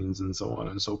gambling machines and so on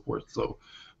and so forth. So,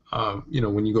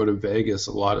 when you go to Vegas,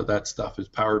 a lot of that stuff is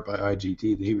powered by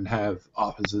IGT. They even have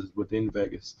offices within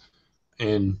Vegas.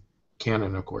 And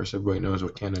Canon, of course, everybody knows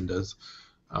what Canon does.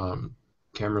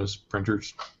 Cameras,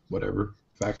 printers, whatever,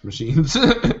 fax machines,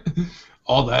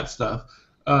 all that stuff.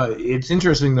 It's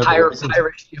interesting that pirate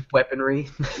ship weaponry.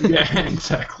 Yeah,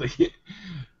 exactly.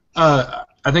 I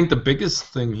think the biggest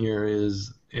thing here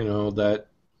is that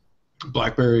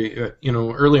BlackBerry.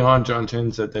 Early on, John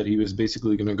Chen said that he was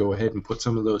basically going to go ahead and put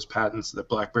some of those patents that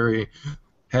BlackBerry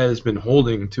has been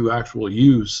holding to actual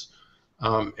use.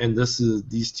 And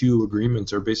these two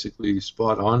agreements are basically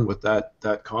spot on with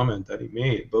that comment that he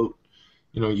made about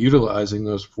utilizing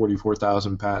those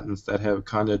 44,000 patents that have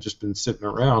kind of just been sitting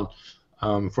around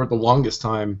for the longest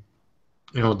time.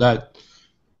 That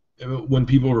when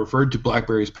people referred to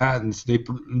BlackBerry's patents,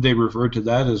 they referred to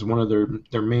that as one of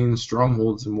their main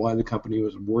strongholds and why the company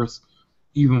was worth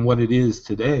even what it is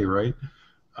today, right?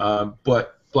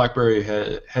 But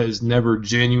BlackBerry has never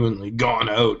genuinely gone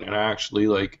out and actually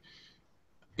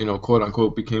quote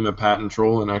unquote became a patent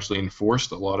troll and actually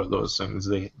enforced a lot of those things.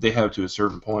 They have to a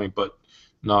certain point, but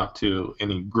not to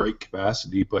any great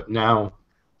capacity. But now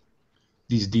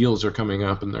these deals are coming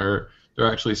up and they're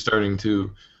actually starting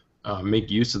to make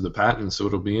use of the patents. So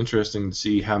it'll be interesting to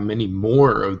see how many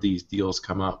more of these deals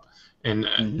come up. And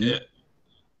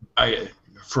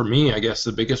for me, I guess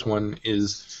the biggest one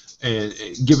is, and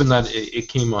given that it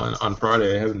came on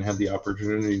Friday, I haven't had the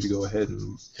opportunity to go ahead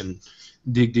and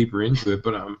dig deeper into it,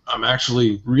 but I'm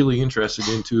actually really interested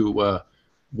into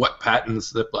what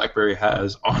patents that BlackBerry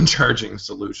has on charging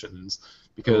solutions,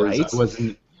 because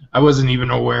right. I wasn't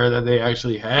even aware that they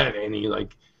actually had any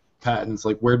patents.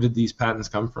 Where did these patents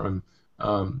come from?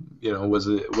 Was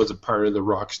it part of the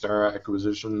Rockstar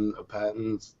acquisition of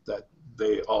patents that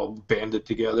they all banded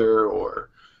together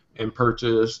and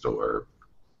purchased, or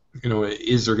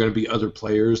is there going to be other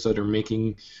players that are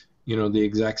making the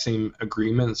exact same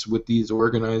agreements with these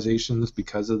organizations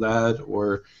because of that,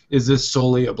 or is this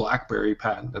solely a BlackBerry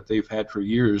patent that they've had for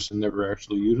years and never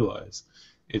actually utilized?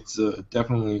 It's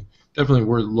definitely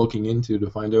worth looking into to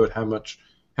find out how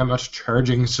much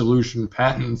charging solution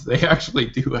patents they actually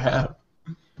do have.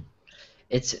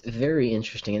 It's very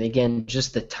interesting, and again,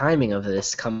 just the timing of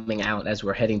this coming out as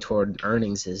we're heading toward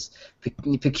earnings is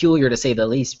peculiar to say the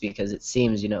least, because it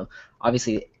seems,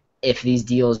 obviously, if these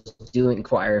deals do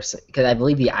inquire, because I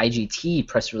believe the IGT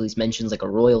press release mentions a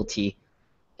royalty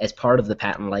as part of the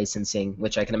patent licensing,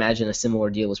 which I can imagine a similar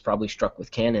deal was probably struck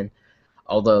with Canon,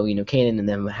 although Canon and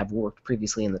them have worked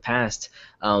previously in the past.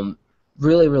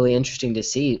 Really, really interesting to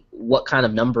see what kind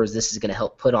of numbers this is going to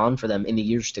help put on for them in the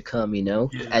years to come.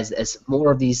 As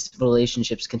more of these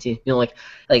relationships continue.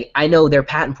 I know their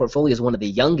patent portfolio is one of the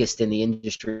youngest in the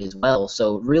industry as well.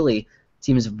 So it really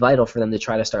seems vital for them to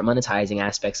try to start monetizing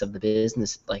aspects of the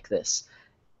business like this.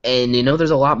 And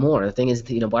there's a lot more. The thing is,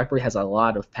 BlackBerry has a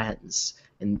lot of patents,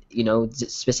 and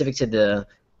specific to the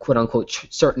quote unquote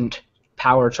certain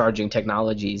power charging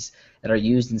technologies that are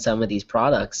used in some of these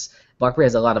products. BlackBerry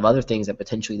has a lot of other things that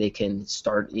potentially they can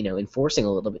start, enforcing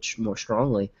a little bit more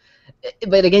strongly.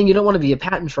 But again, you don't want to be a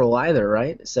patent troll either,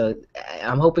 right? So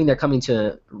I'm hoping they're coming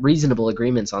to reasonable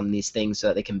agreements on these things so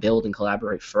that they can build and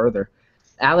collaborate further.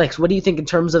 Alex, what do you think in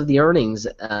terms of the earnings,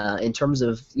 in terms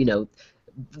of,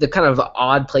 the kind of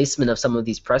odd placement of some of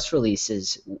these press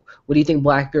releases? What do you think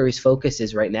BlackBerry's focus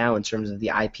is right now in terms of the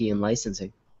IP and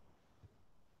licensing?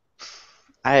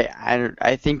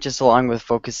 I think just along with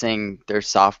focusing their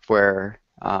software,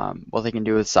 what they can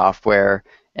do with software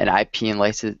and IP and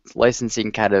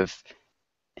licensing kind of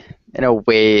in a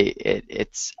way,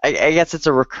 I guess it's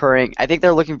a recurring. I think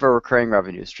they're looking for a recurring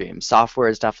revenue stream. Software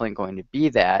is definitely going to be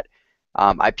that.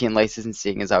 IP and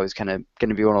licensing is always kind of going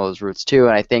to be one of those routes too.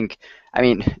 And I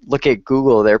mean, look at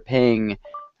Google. They're paying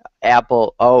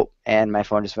Apple. Oh, and my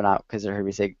phone just went out because it heard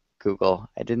me say Google.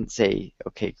 I didn't say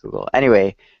okay, Google.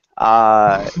 Anyway,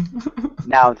 now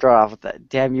I'm thrown off with that.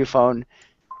 Damn you, phone.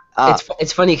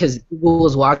 It's funny because Google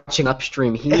is watching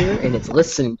Upstream here and it's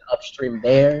listening to Upstream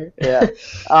there. Yeah.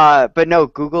 But no,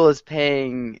 Google is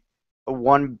paying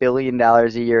 $1 billion a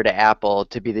year to Apple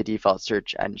to be the default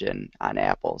search engine on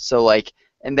Apple. So like,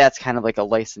 and that's kind of like a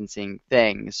licensing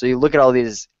thing. So you look at all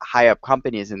these high up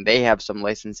companies and they have some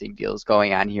licensing deals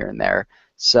going on here and there.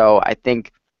 So I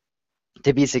think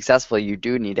to be successful, you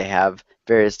do need to have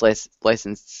various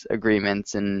license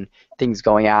agreements and things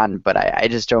going on, but I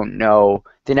just don't know.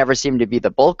 They never seem to be the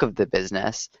bulk of the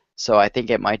business, so I think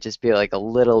it might just be like a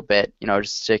little bit,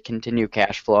 just to continue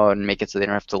cash flow and make it so they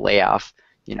don't have to lay off,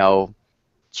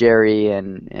 Jerry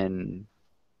and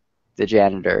the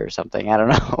janitor or something. I don't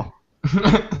know.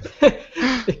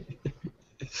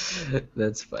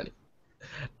 That's funny.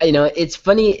 It's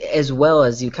funny as well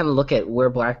as you kind of look at where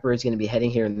BlackBerry's going to be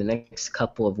heading here in the next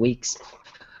couple of weeks.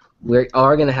 We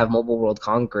are going to have Mobile World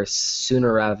Congress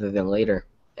sooner rather than later,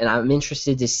 and I'm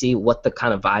interested to see what the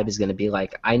kind of vibe is going to be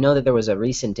like. I know that there was a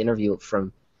recent interview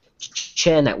from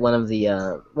Chen at one of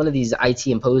these IT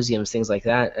symposiums, things like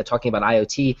that, talking about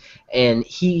IoT, and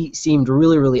he seemed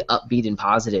really, really upbeat and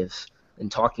positive in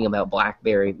talking about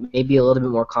BlackBerry, maybe a little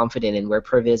bit more confident in where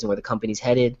Priv is and where the company's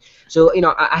headed. So,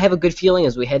 I have a good feeling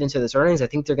as we head into this earnings. I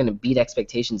think they're going to beat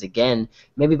expectations again,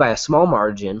 maybe by a small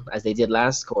margin, as they did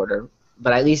last quarter,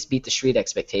 but at least beat the street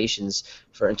expectations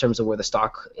in terms of where the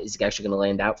stock is actually going to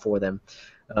land out for them.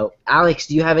 Alex,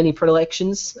 do you have any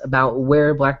predictions about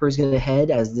where BlackBerry's going to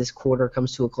head as this quarter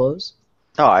comes to a close?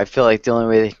 Oh, I feel like the only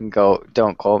way they can go,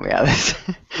 don't quote me on this.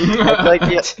 I feel like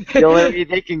the only way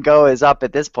they can go is up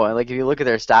at this point. Like if you look at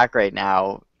their stock right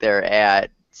now, they're at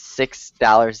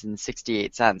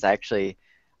 $6.68. Actually,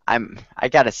 I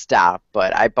gotta stop,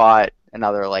 but I bought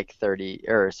another like 15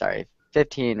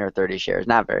 or 30 shares,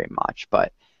 not very much,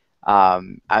 but I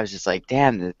was just like,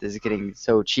 damn, this is getting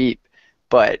so cheap.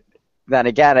 But then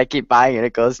again, I keep buying it,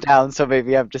 it goes down, so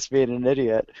maybe I'm just being an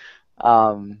idiot.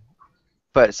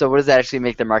 But so what does that actually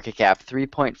make their market cap?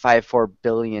 $3.54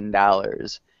 billion.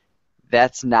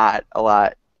 That's not a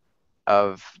lot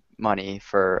of money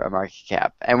for a market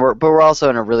cap. But we're also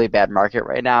in a really bad market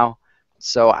right now.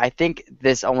 So I think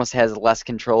this almost has less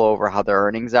control over how their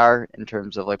earnings are in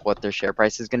terms of like what their share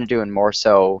price is going to do, and more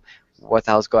so what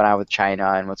the hell's going on with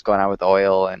China and what's going on with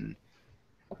oil. And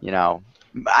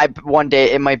one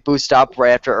day it might boost up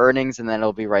right after earnings and then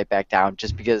it'll be right back down,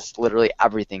 just because literally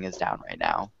everything is down right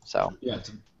now. So yeah, it's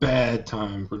a bad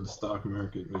time for the stock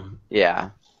market, man. Yeah.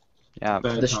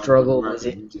 The struggle is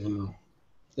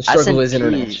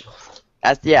international.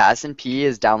 S&P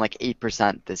is down like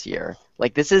 8% this year.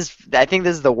 Like I think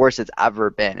this is the worst it's ever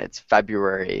been. It's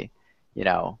February,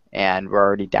 and we're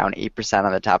already down 8%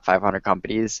 on the top 500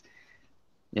 companies,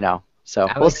 so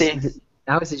Alex, we'll see.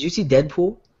 Alex, did you see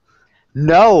Deadpool?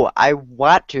 No, I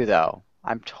want to though.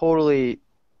 I'm totally,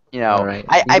 All right.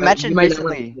 I mentioned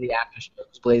recently. The after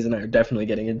shows. Blaze and I are definitely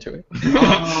getting into it.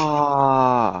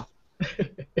 Oh,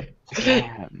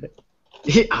 damn.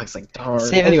 I was like, darn.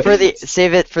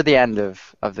 Save it for the end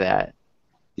of that.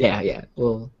 Yeah.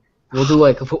 We'll do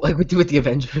like we do with the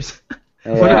Avengers.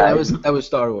 Yeah. That was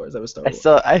Star Wars. I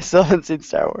still haven't seen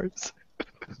Star Wars.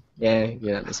 Yeah,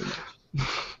 you're not missing much.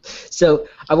 So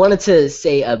I wanted to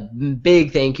say a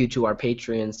big thank you to our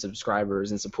Patreon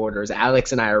subscribers and supporters.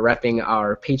 Alex and I are repping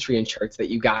our Patreon shirts that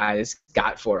you guys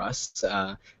got for us.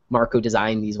 Marco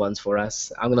designed these ones for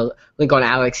us. I'm going to link on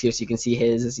Alex here so you can see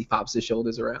his as he pops his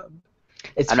shoulders around.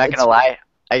 I'm not going to lie.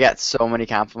 I got so many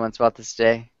compliments about this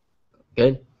today.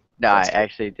 Good? No, I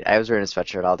was wearing a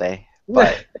sweatshirt all day.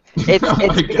 But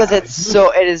it's because it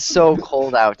is so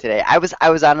cold out today. I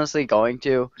was honestly going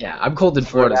to. Yeah, I'm cold in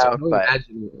Florida, so I but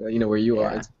imagine where you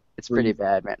are. It's pretty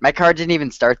bad, man. My car didn't even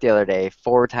start the other day.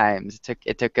 4 times.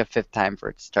 It took a 5th time for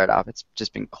it to start off. It's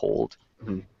just been cold.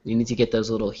 Mm-hmm. You need to get those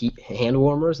little heat hand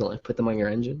warmers and like put them on your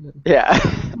engine. Yeah.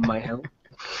 That might help.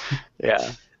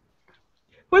 Yeah.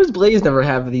 Why does Blaze never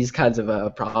have these kinds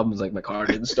of problems like my car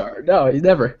didn't start? No, he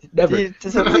never. He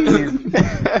doesn't leave.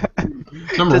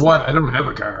 Number one, I don't have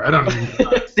a car. I don't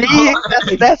even. See,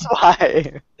 that's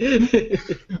why.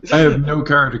 I have no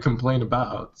car to complain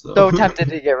about. So tempted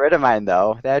to get rid of mine,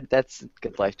 though. That's a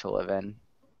good life to live in.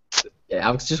 Yeah,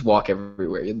 Alex, just walk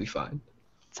everywhere. You'll be fine.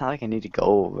 It's not like I need to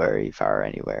go very far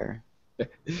anywhere.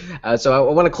 So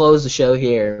I want to close the show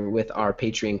here with our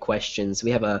Patreon questions.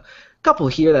 We have a couple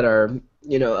here that are,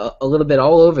 a little bit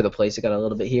all over the place. We got a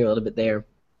little bit here, a little bit there.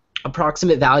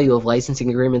 Approximate value of licensing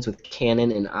agreements with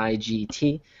Canon and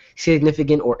IGT.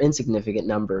 Significant or insignificant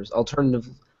numbers. Alternative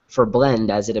for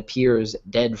blend as it appears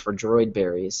dead for droid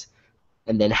berries.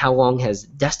 And then how long has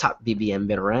desktop BBM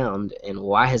been around and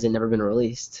why has it never been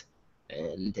released?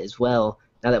 And as well,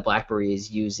 now that BlackBerry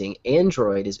is using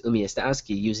Android, is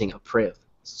Umiastowski using a Priv?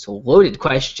 So loaded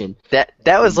question. That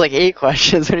was like 8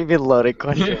 questions. What do you mean loaded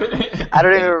question? I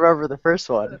don't even remember the first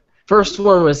one. First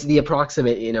one was the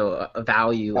approximate,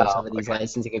 value of some of these okay.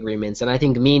 licensing agreements, and I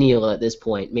think Menial at this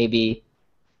point maybe,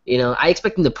 I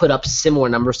expect them to put up similar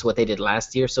numbers to what they did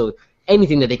last year. So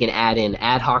anything that they can add in,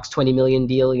 Ad Hoc's 20 million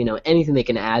deal, anything they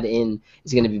can add in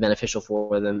is going to be beneficial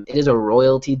for them. It is a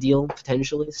royalty deal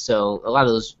potentially, so a lot of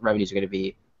those revenues are going to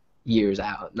be years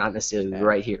out, not necessarily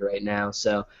right here, right now.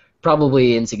 So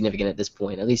probably insignificant at this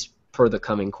point, at least per the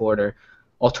coming quarter.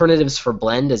 Alternatives for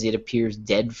blend as it appears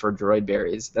dead for droid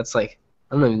berries. That's like,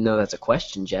 I don't even know that's a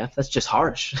question, Jeff. That's just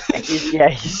harsh.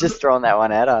 He's just throwing that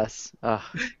one at us. Ugh.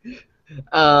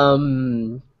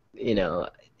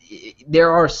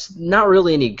 There are not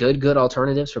really any good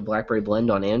alternatives for BlackBerry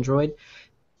Blend on Android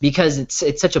because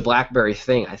it's such a BlackBerry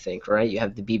thing, I think, right? You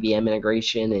have the BBM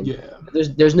integration, and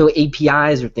there's no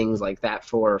APIs or things like that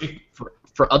for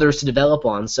others to develop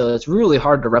on, so it's really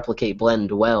hard to replicate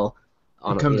Blend well.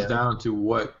 It comes down to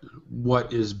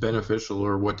what is beneficial,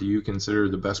 or what do you consider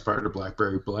the best part of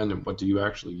BlackBerry Blend, and what do you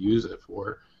actually use it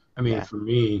for? I mean, for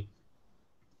me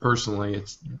personally,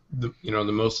 it's the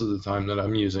most of the time that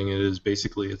I'm using it is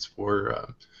basically it's for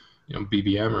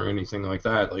BBM or anything like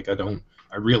that. Like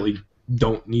I really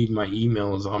don't need my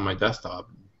emails on my desktop,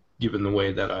 given the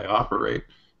way that I operate,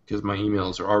 because my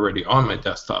emails are already on my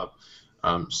desktop.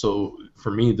 So for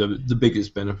me, the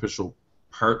biggest beneficial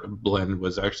part of Blend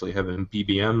was actually having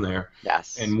BBM there.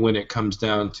 Yes. And when it comes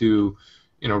down to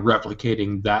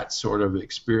replicating that sort of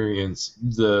experience,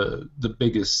 the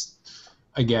biggest,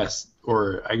 I guess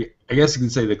you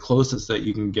could say the closest that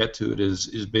you can get to it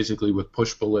is basically with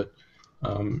Pushbullet.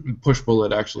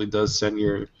 Pushbullet actually does send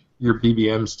your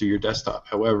BBMs to your desktop.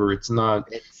 However, it's not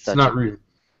really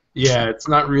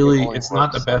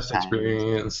the best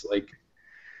experience. Like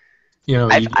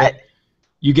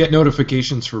you get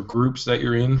notifications for groups that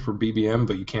you're in for BBM,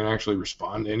 but you can't actually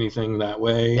respond to anything that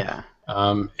way. Yeah.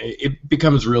 It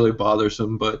becomes really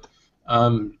bothersome, but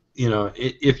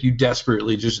if you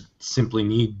desperately just simply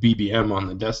need BBM on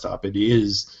the desktop, it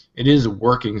is a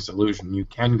working solution. You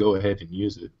can go ahead and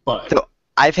use it, but so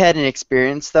I've had an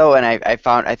experience though, and I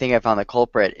think I found the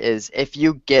culprit is if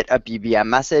you get a BBM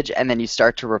message and then you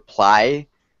start to reply,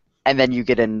 and then you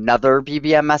get another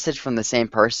BBM message from the same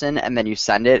person, and then you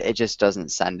send it, it just doesn't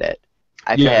send it.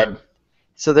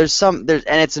 So and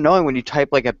it's annoying when you type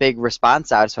like a big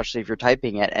response out, especially if you're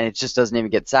typing it, and it just doesn't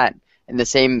even get sent. And the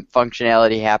same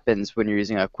functionality happens when you're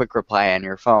using a quick reply on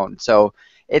your phone. So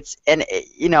it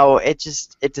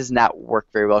does not work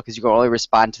very well because you can only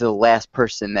respond to the last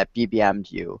person that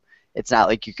BBM'd you. It's not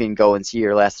like you can go and see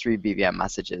your last 3 BBM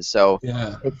messages. So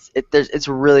it's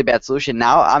a really bad solution.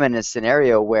 Now I'm in a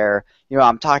scenario where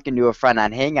I'm talking to a friend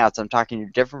on Hangouts, I'm talking to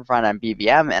a different friend on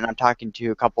BBM, and I'm talking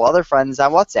to a couple other friends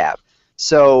on WhatsApp.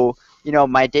 So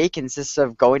my day consists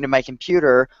of going to my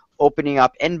computer, opening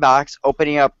up Inbox,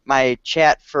 opening up my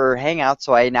chat for Hangouts,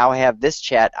 so I now have this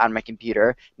chat on my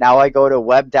computer. Now I go to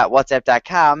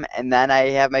web.whatsapp.com, and then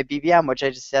I have my BBM, which I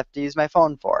just have to use my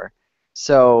phone for.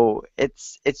 So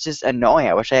it's just annoying.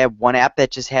 I wish I had one app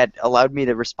that just had allowed me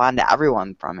to respond to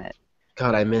everyone from it.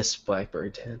 God, I miss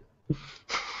BlackBerry 10.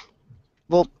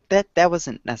 Well, that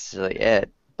wasn't necessarily it,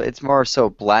 but it's more so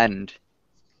Blend.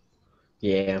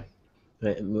 Yeah.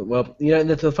 Well,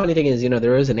 the funny thing is,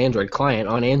 there is an Android client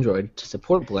on Android to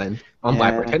support Blend on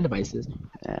BlackBerry 10 devices.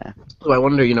 Yeah. So I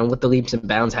wonder, what the leaps and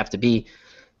bounds have to be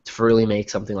to really make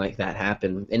something like that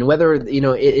happen, and whether it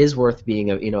is worth being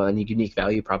a unique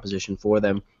value proposition for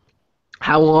them.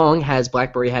 How long has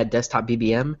BlackBerry had desktop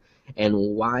BBM, and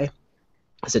why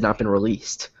has it not been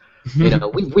released?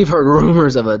 We've heard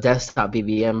rumors of a desktop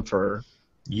BBM for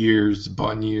years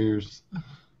upon years.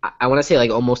 I want to say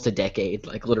like almost a decade,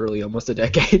 like literally almost a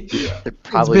decade. Yeah. They're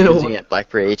probably using it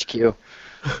BlackBerry HQ.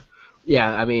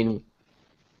 Yeah, I mean,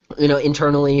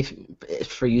 internally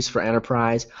for use for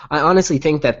enterprise. I honestly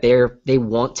think that they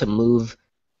want to move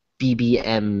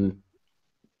BBM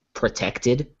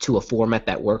protected to a format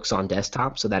that works on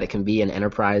desktop so that it can be an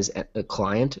enterprise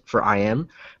client for IM.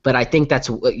 But I think that's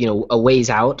a ways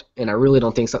out, and I really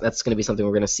don't think that's going to be something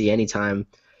we're going to see anytime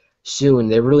soon.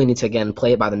 They really need to again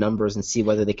play it by the numbers and see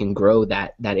whether they can grow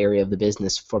that area of the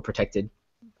business for protected.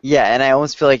 Yeah, and I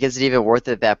almost feel like is it even worth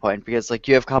it at that point? Because like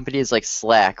you have companies like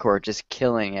Slack who are just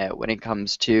killing it when it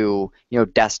comes to,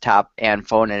 desktop and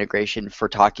phone integration for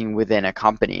talking within a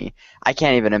company. I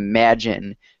can't even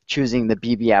imagine choosing the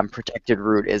BBM protected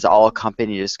route is all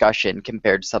company discussion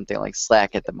compared to something like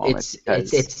Slack at the moment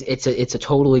because It's a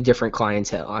totally different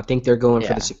clientele. I think they're going for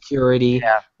the yeah. security,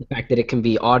 Yeah. the fact that it can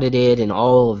be audited, and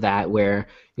all of that. Where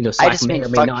I Slack just may mean or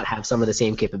may not have some of the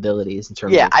same capabilities in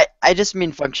terms yeah, of. I just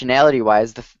mean functionality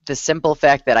wise, the simple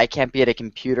fact that I can't be at a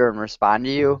computer and respond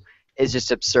to you is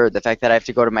just absurd. The fact that I have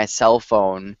to go to my cell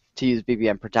phone to use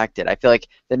BBM protected. I feel like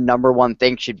the number one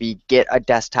thing should be get a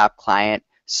desktop client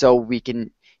so we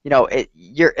can,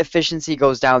 your efficiency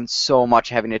goes down so much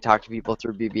having to talk to people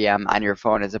through BBM on your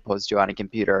phone as opposed to on a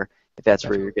computer if that's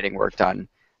where you're Definitely. getting work done.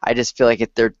 I just feel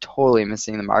like they're totally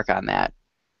missing the mark on that.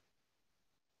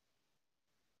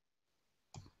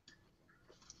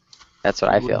 That's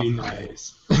what It I would feel. be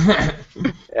nice.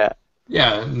 Yeah.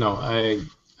 Yeah, no,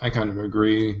 I kind of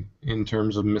agree in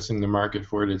terms of missing the market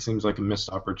for it. It seems like a missed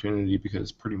opportunity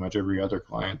because pretty much every other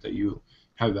client that you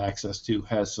have access to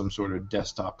has some sort of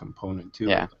desktop component to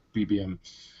Yeah. it. BBM,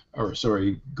 or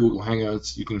sorry, Google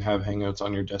Hangouts. You can have Hangouts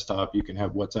on your desktop. You can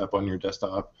have WhatsApp on your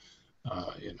desktop.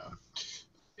 Uh, you know,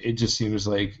 it just seems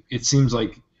like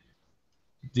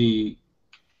the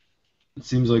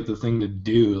the thing to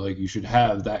do. Like you should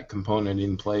have that component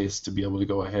in place to be able to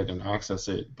go ahead and access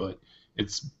it, but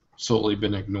it's solely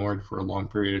been ignored for a long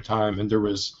period of time. And there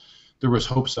was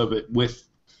hopes of it with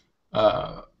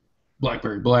uh,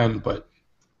 BlackBerry Blend, but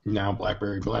now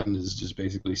BlackBerry Blend is just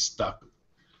basically stuck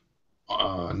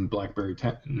on BlackBerry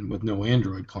 10 with no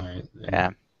Android client, and Yeah.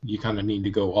 you kind of need to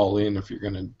go all in if you're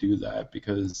going to do that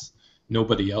because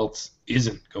nobody else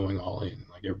isn't going all in.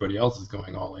 Like everybody else is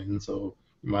going all in, so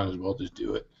you might as well just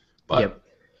do it. But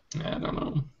Yep. I don't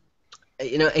know.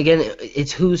 Again,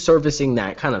 it's who's servicing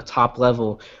that kind of top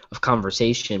level of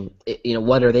conversation.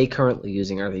 What are they currently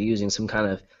using? Are they using some kind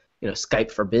of, Skype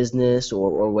for business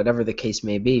or whatever the case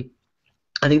may be?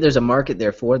 I think there's a market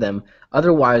there for them.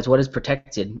 Otherwise, what is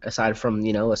protected aside from,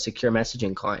 a secure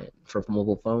messaging client for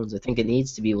mobile phones? I think it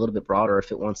needs to be a little bit broader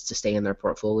if it wants to stay in their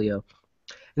portfolio.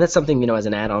 And that's something, as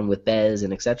an add-on with Bez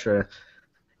and etc.,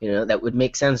 that would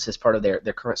make sense as part of their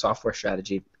current software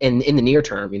strategy in the near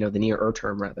term, the nearer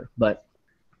term rather. But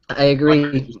I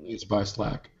BlackBerry just agree. needs to buy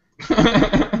Slack.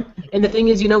 And the thing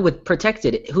is, with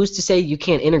protected, who's to say you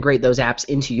can't integrate those apps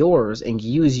into yours and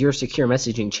use your secure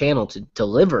messaging channel to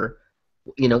deliver,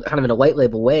 kind of in a white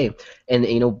label way, and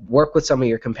work with some of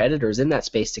your competitors in that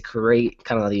space to create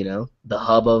kind of the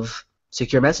hub of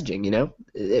secure messaging.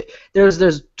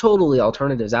 There's totally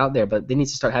alternatives out there, but they need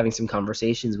to start having some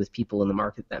conversations with people in the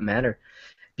market that matter,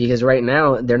 because right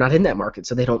now they're not in that market,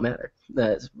 so they don't matter.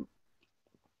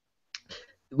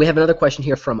 We have another question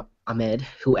here from Ahmed,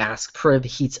 who asks, Priv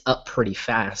heats up pretty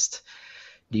fast.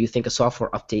 Do you think a software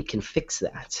update can fix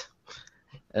that?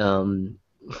 Um,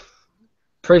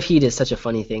 Priv heat is such a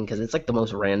funny thing because it's like the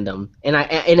most random, and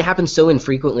it happens so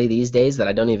infrequently these days that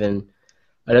I don't even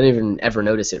ever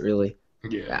notice it really.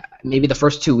 Yeah. Maybe the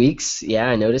first 2 weeks, yeah,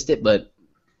 I noticed it, but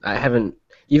I haven't.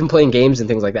 Even playing games and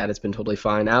things like that, it's been totally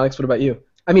fine. Alex, what about you?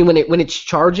 I mean, when it's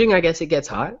charging, I guess it gets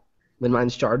hot when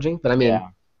mine's charging, but I mean,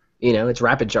 Yeah. it's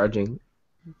rapid charging.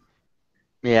 What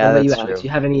Yeah, about you, that's Alex? true.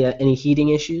 You have any heating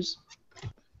issues?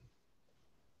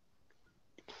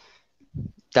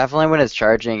 Definitely when it's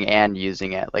charging and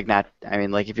using it. Like not, I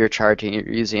mean, like if you're charging, you're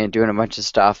using it, doing a bunch of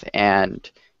stuff, and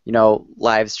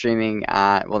live streaming.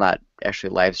 Well, not actually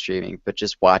live streaming, but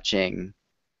just watching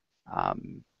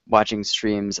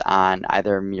streams on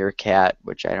either Meerkat,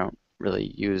 which I don't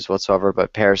really use whatsoever,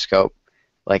 but Periscope.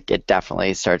 Like it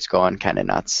definitely starts going kind of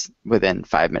nuts within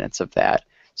 5 minutes of that.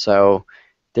 So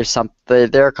there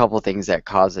are a couple things that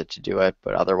cause it to do it,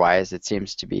 but otherwise it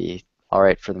seems to be all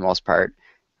right for the most part.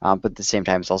 But at the same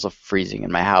time, it's also freezing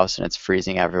in my house, and it's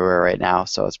freezing everywhere right now,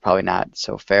 so it's probably not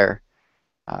so fair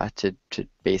to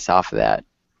base off of that.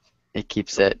 It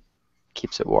keeps it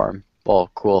warm,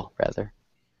 well, cool rather.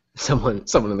 Someone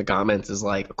in the comments is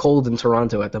like, cold in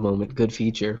Toronto at the moment. Good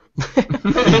feature.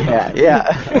 Yeah,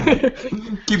 yeah,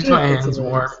 Keeps my That's hands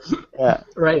warm. hilarious. yeah,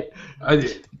 Right. I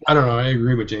don't know. I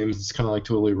agree with James. It's kind of like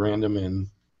totally random and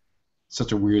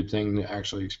such a weird thing to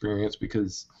actually experience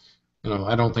because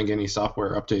I don't think any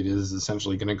software update is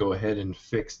essentially going to go ahead and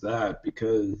fix that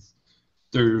because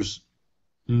there's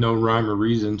no rhyme or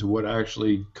reason to what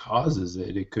actually causes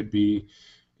it. It could be,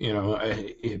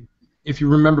 if you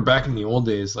remember back in the old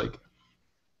days, like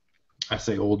I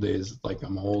say old days, like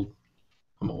I'm old.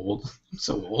 I'm old. I'm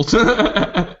so old.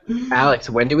 Alex,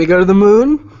 when do we go to the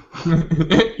moon?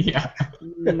 Yeah.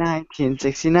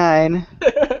 1969.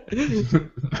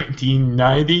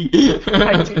 1990.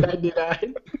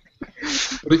 1999.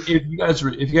 But if you guys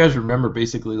remember,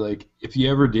 basically, like if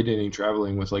you ever did any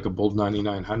traveling with like a Bolt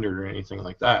 9900 or anything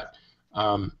like that,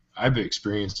 I've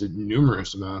experienced it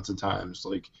numerous amounts of times.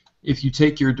 Like if you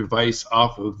take your device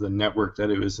off of the network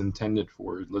that it was intended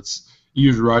for, let's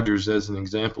use Rogers as an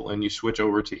example, and you switch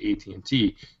over to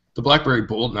AT&T, the BlackBerry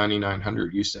Bolt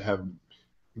 9900 used to have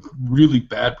really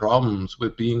bad problems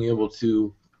with being able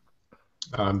to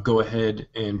go ahead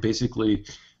and basically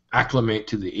acclimate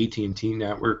to the AT&T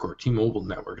network or T-Mobile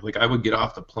network. Like I would get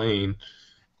off the plane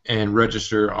and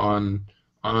register on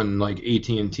like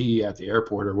AT&T at the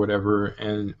airport or whatever,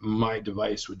 and my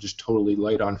device would just totally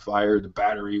light on fire. The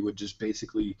battery would just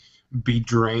basically be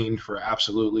drained for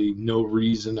absolutely no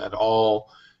reason at all.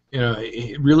 You know,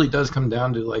 it really does come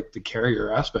down to like the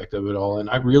carrier aspect of it all, and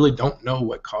I really don't know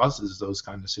what causes those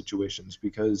kind of situations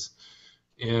because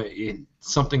it's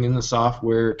something in the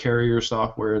software, carrier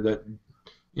software that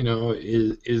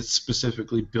is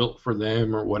specifically built for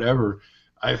them or whatever.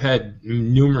 I've had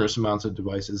numerous amounts of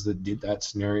devices that did that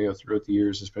scenario throughout the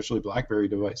years, especially BlackBerry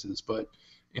devices. But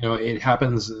it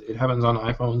happens. It happens on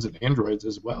iPhones and Androids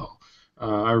as well.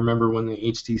 I remember when the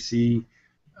HTC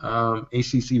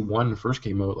One first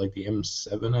came out, like the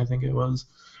M7, I think it was.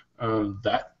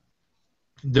 That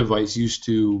device used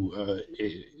to,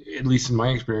 at least in my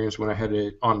experience, when I had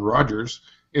it on Rogers,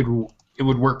 it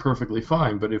would work perfectly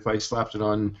fine. But if I slapped it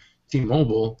on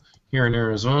T-Mobile here in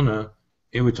Arizona,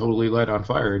 it would totally light on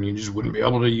fire, and you just wouldn't be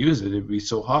able to use it. It'd be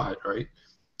so hot, right?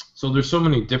 So there's so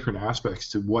many different aspects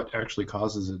to what actually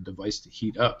causes a device to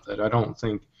heat up that I don't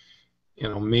think,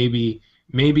 maybe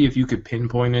if you could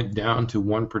pinpoint it down to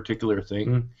one particular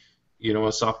thing,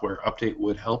 a software update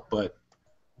would help. But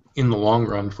in the long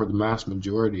run, for the mass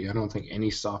majority, I don't think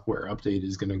any software update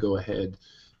is going to go ahead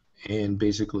and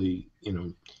basically,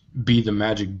 be the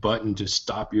magic button to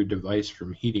stop your device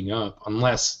from heating up,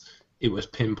 unless it was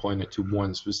pinpointed to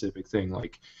one specific thing.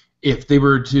 Like if they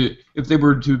were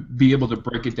to be able to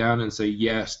break it down and say,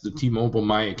 yes, the T-Mobile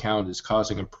My Account is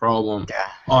causing a problem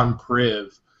on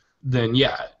Priv, then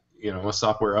yeah, a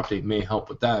software update may help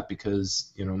with that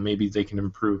because maybe they can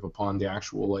improve upon the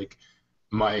actual like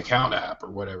My Account app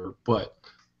or whatever. But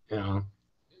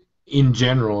in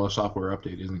general, a software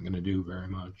update isn't going to do very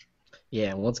much.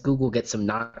 Yeah, once Google gets some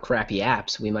not crappy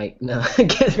apps, we might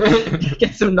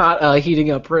get some not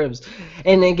heating up ribs.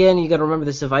 And again, you got to remember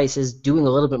this device is doing a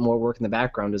little bit more work in the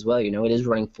background as well. It is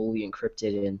running fully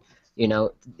encrypted, and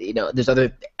there's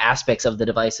other aspects of the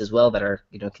device as well that are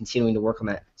continuing to work on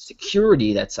that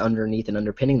security that's underneath and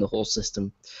underpinning the whole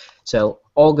system. So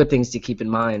all good things to keep in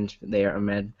mind there,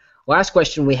 Ahmed. Last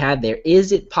question we had there: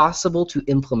 is it possible to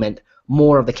implement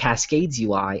more of the Cascades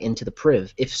UI into the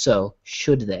Priv? If so,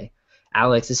 should they?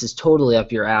 Alex, this is totally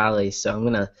up your alley, so I'm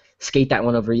going to skate that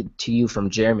one over to you from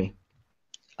Jeremy.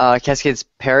 Cascades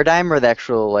paradigm or the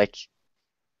actual, I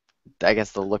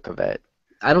guess the look of it?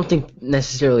 I don't think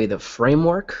necessarily the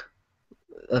framework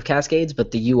of Cascades,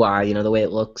 but the UI, the way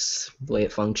it looks, the way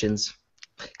it functions.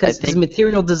 Because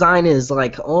material design is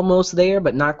almost there,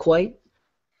 but not quite.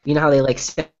 You know how they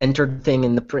centered thing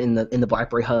in the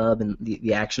BlackBerry hub and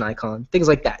the action icon, things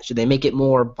like that. Should they make it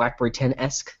more BlackBerry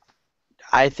 10-esque?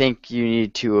 I think you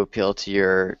need to appeal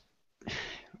to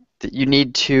you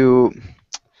need to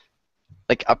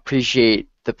appreciate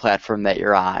the platform that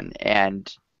you're on, and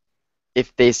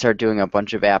if they start doing a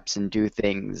bunch of apps and do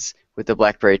things with the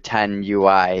BlackBerry 10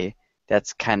 UI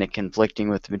that's kind of conflicting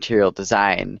with the material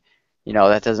design,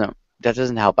 that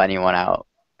doesn't help anyone out.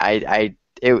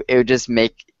 It would just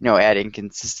make add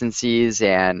inconsistencies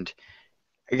and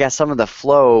I guess some of the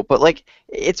flow, but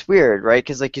it's weird, right?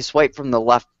 Because you swipe from the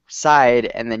left side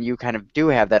and then you kind of do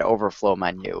have that overflow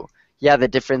menu. Yeah, the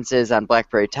difference is on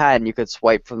BlackBerry 10 you could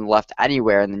swipe from the left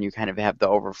anywhere and then you kind of have the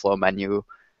overflow menu,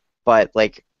 but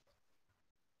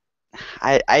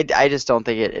I just don't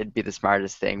think it'd be the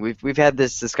smartest thing. We've had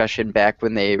this discussion back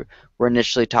when they were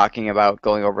initially talking about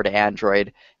going over to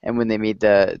Android and when they made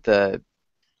the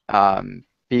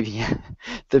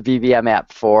BBM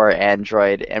app for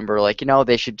Android, and we're like,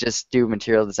 they should just do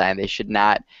material design. They should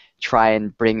not try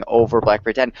and bring over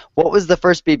BlackBerry 10. What was the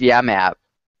first BBM app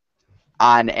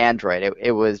on Android?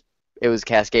 It was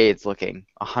Cascades looking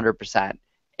 100%,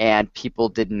 and people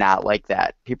did not like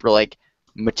that. People were like,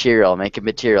 material, make it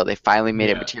material. They finally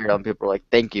made it material, and people were like,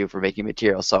 thank you for making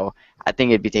material. So I think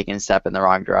it'd be taking a step in the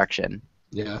wrong direction.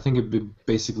 Yeah, I think it'd be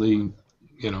basically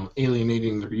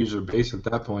alienating their user base at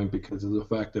that point because of the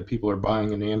fact that people are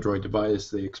buying an Android device.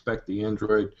 They expect the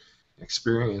Android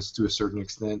experience to a certain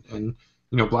extent. And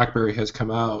BlackBerry has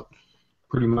come out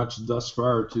pretty much thus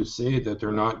far to say that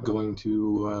they're not going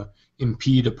to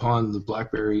impede upon the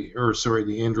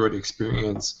the Android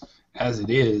experience as it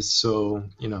is. So,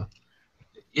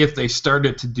 if they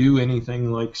started to do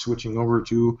anything like switching over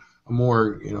to a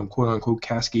more, quote-unquote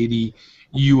cascadey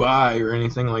UI or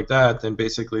anything like that, then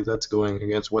basically that's going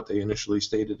against what they initially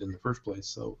stated in the first place.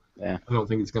 So Yeah. I don't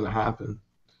think it's going to happen.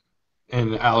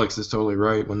 And Alex is totally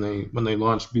right. When they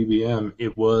launched BBM,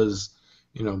 it was,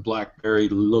 BlackBerry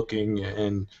looking,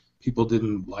 and people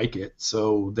didn't like it.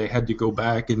 So they had to go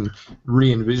back and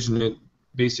re-envision it,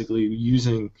 basically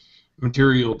using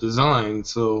material design.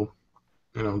 So,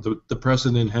 the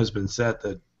precedent has been set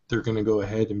that they're going to go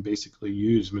ahead and basically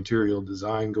use material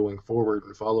design going forward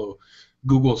and follow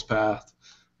Google's path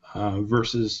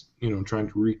versus, trying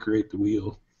to recreate the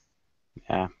wheel.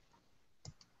 Yeah.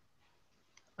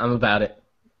 I'm about it.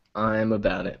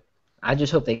 I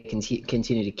just hope they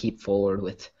continue to keep forward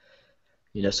with,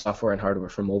 software and hardware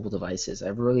for mobile devices. I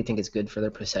really think it's good for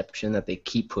their perception that they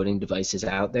keep putting devices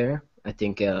out there. I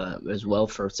think as well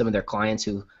for some of their clients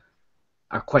who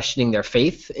are questioning their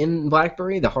faith in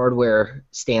BlackBerry, the hardware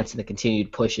stance and the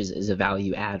continued push is a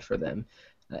value add for them,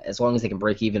 as long as they can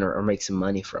break even or make some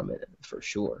money from it, for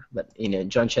sure. But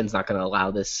John Chen's not going to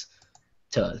allow this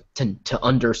to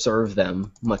underserve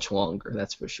them much longer.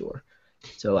 That's for sure.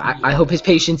 So I hope his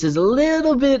patience is a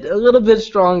little bit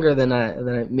stronger than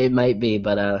it might be,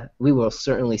 but we will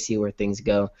certainly see where things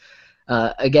go.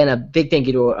 Again, a big thank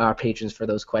you to our patrons for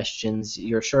those questions.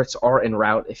 Your shirts are en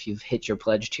route if you've hit your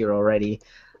pledge tier already.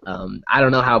 I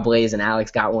don't know how Blaze and Alex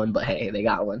got one, but hey, they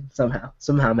got one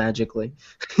somehow magically.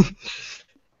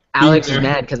 Alex is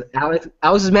mad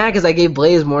because I gave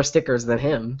Blaze more stickers than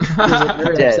him. He was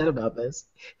very upset about this.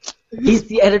 He's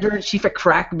the editor-in-chief at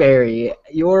Crackberry.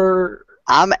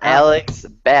 I'm Alex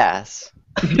Bass.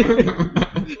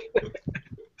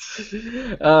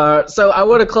 So I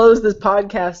want to close this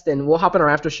podcast, and we'll hop in our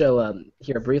after show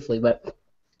here briefly. But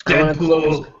I want to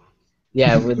close.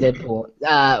 Yeah, with Deadpool.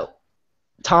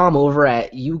 Tom over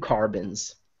at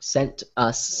UCarbons sent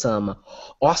us some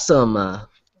awesome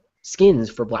skins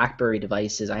for BlackBerry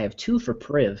devices. I have 2 for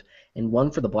Priv and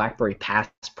 1 for the BlackBerry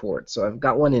Passport. So I've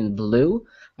got one in blue.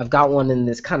 I've got one in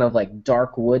this kind of like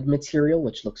dark wood material,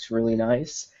 which looks really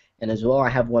nice. And as well, I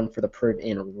have one for the Priv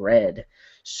in red.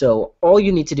 So all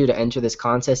you need to do to enter this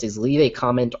contest is leave a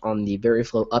comment on the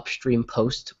BerryFlow Upstream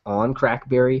post on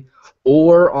Crackberry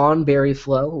or on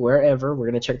BerryFlow, wherever. We're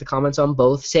going to check the comments on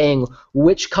both, saying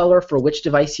which color for which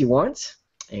device you want,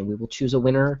 and we will choose a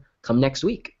winner come next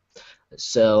week.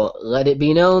 So let it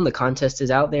be known the contest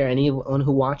is out there. Anyone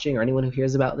who watching or anyone who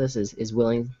hears about this is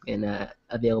willing and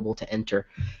available to enter.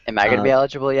 Am I going to be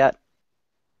eligible yet?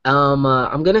 I'm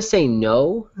going to say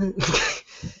no.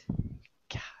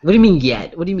 What do you mean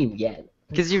yet?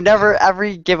 Because you've never,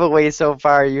 every giveaway so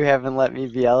far, you haven't let me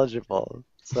be eligible.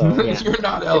 So Yeah. You're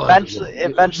not eligible.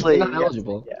 Eventually, You're not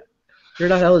eligible. Yeah. You're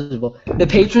not eligible. The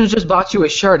patrons just bought you a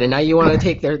shirt, and now you want to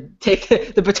take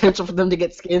the potential for them to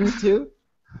get skins too?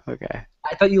 Okay.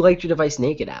 I thought you liked your device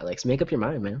naked, Alex. Make up your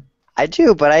mind, man. I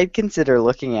do, but I'd consider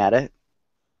looking at it.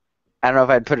 I don't know if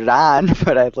I'd put it on,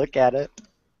 but I'd look at it.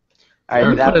 All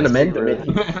right, Put an amendment.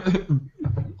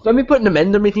 Let me put an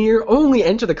amendment here. Only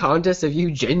enter the contest if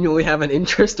you genuinely have an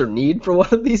interest or need for one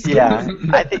of these things. Yeah,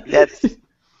 I think that's.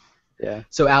 Yeah.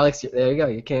 So Alex, there you go.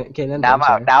 You can't enter. Now I'm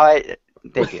out. Now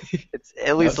thank you. It's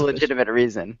at least a legitimate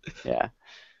reason. Yeah.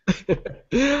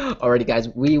 Alrighty, guys.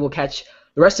 We will catch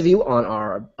the rest of you on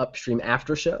our Upstream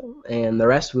after show, and the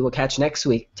rest we will catch next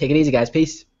week. Take it easy, guys.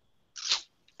 Peace.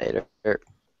 Later.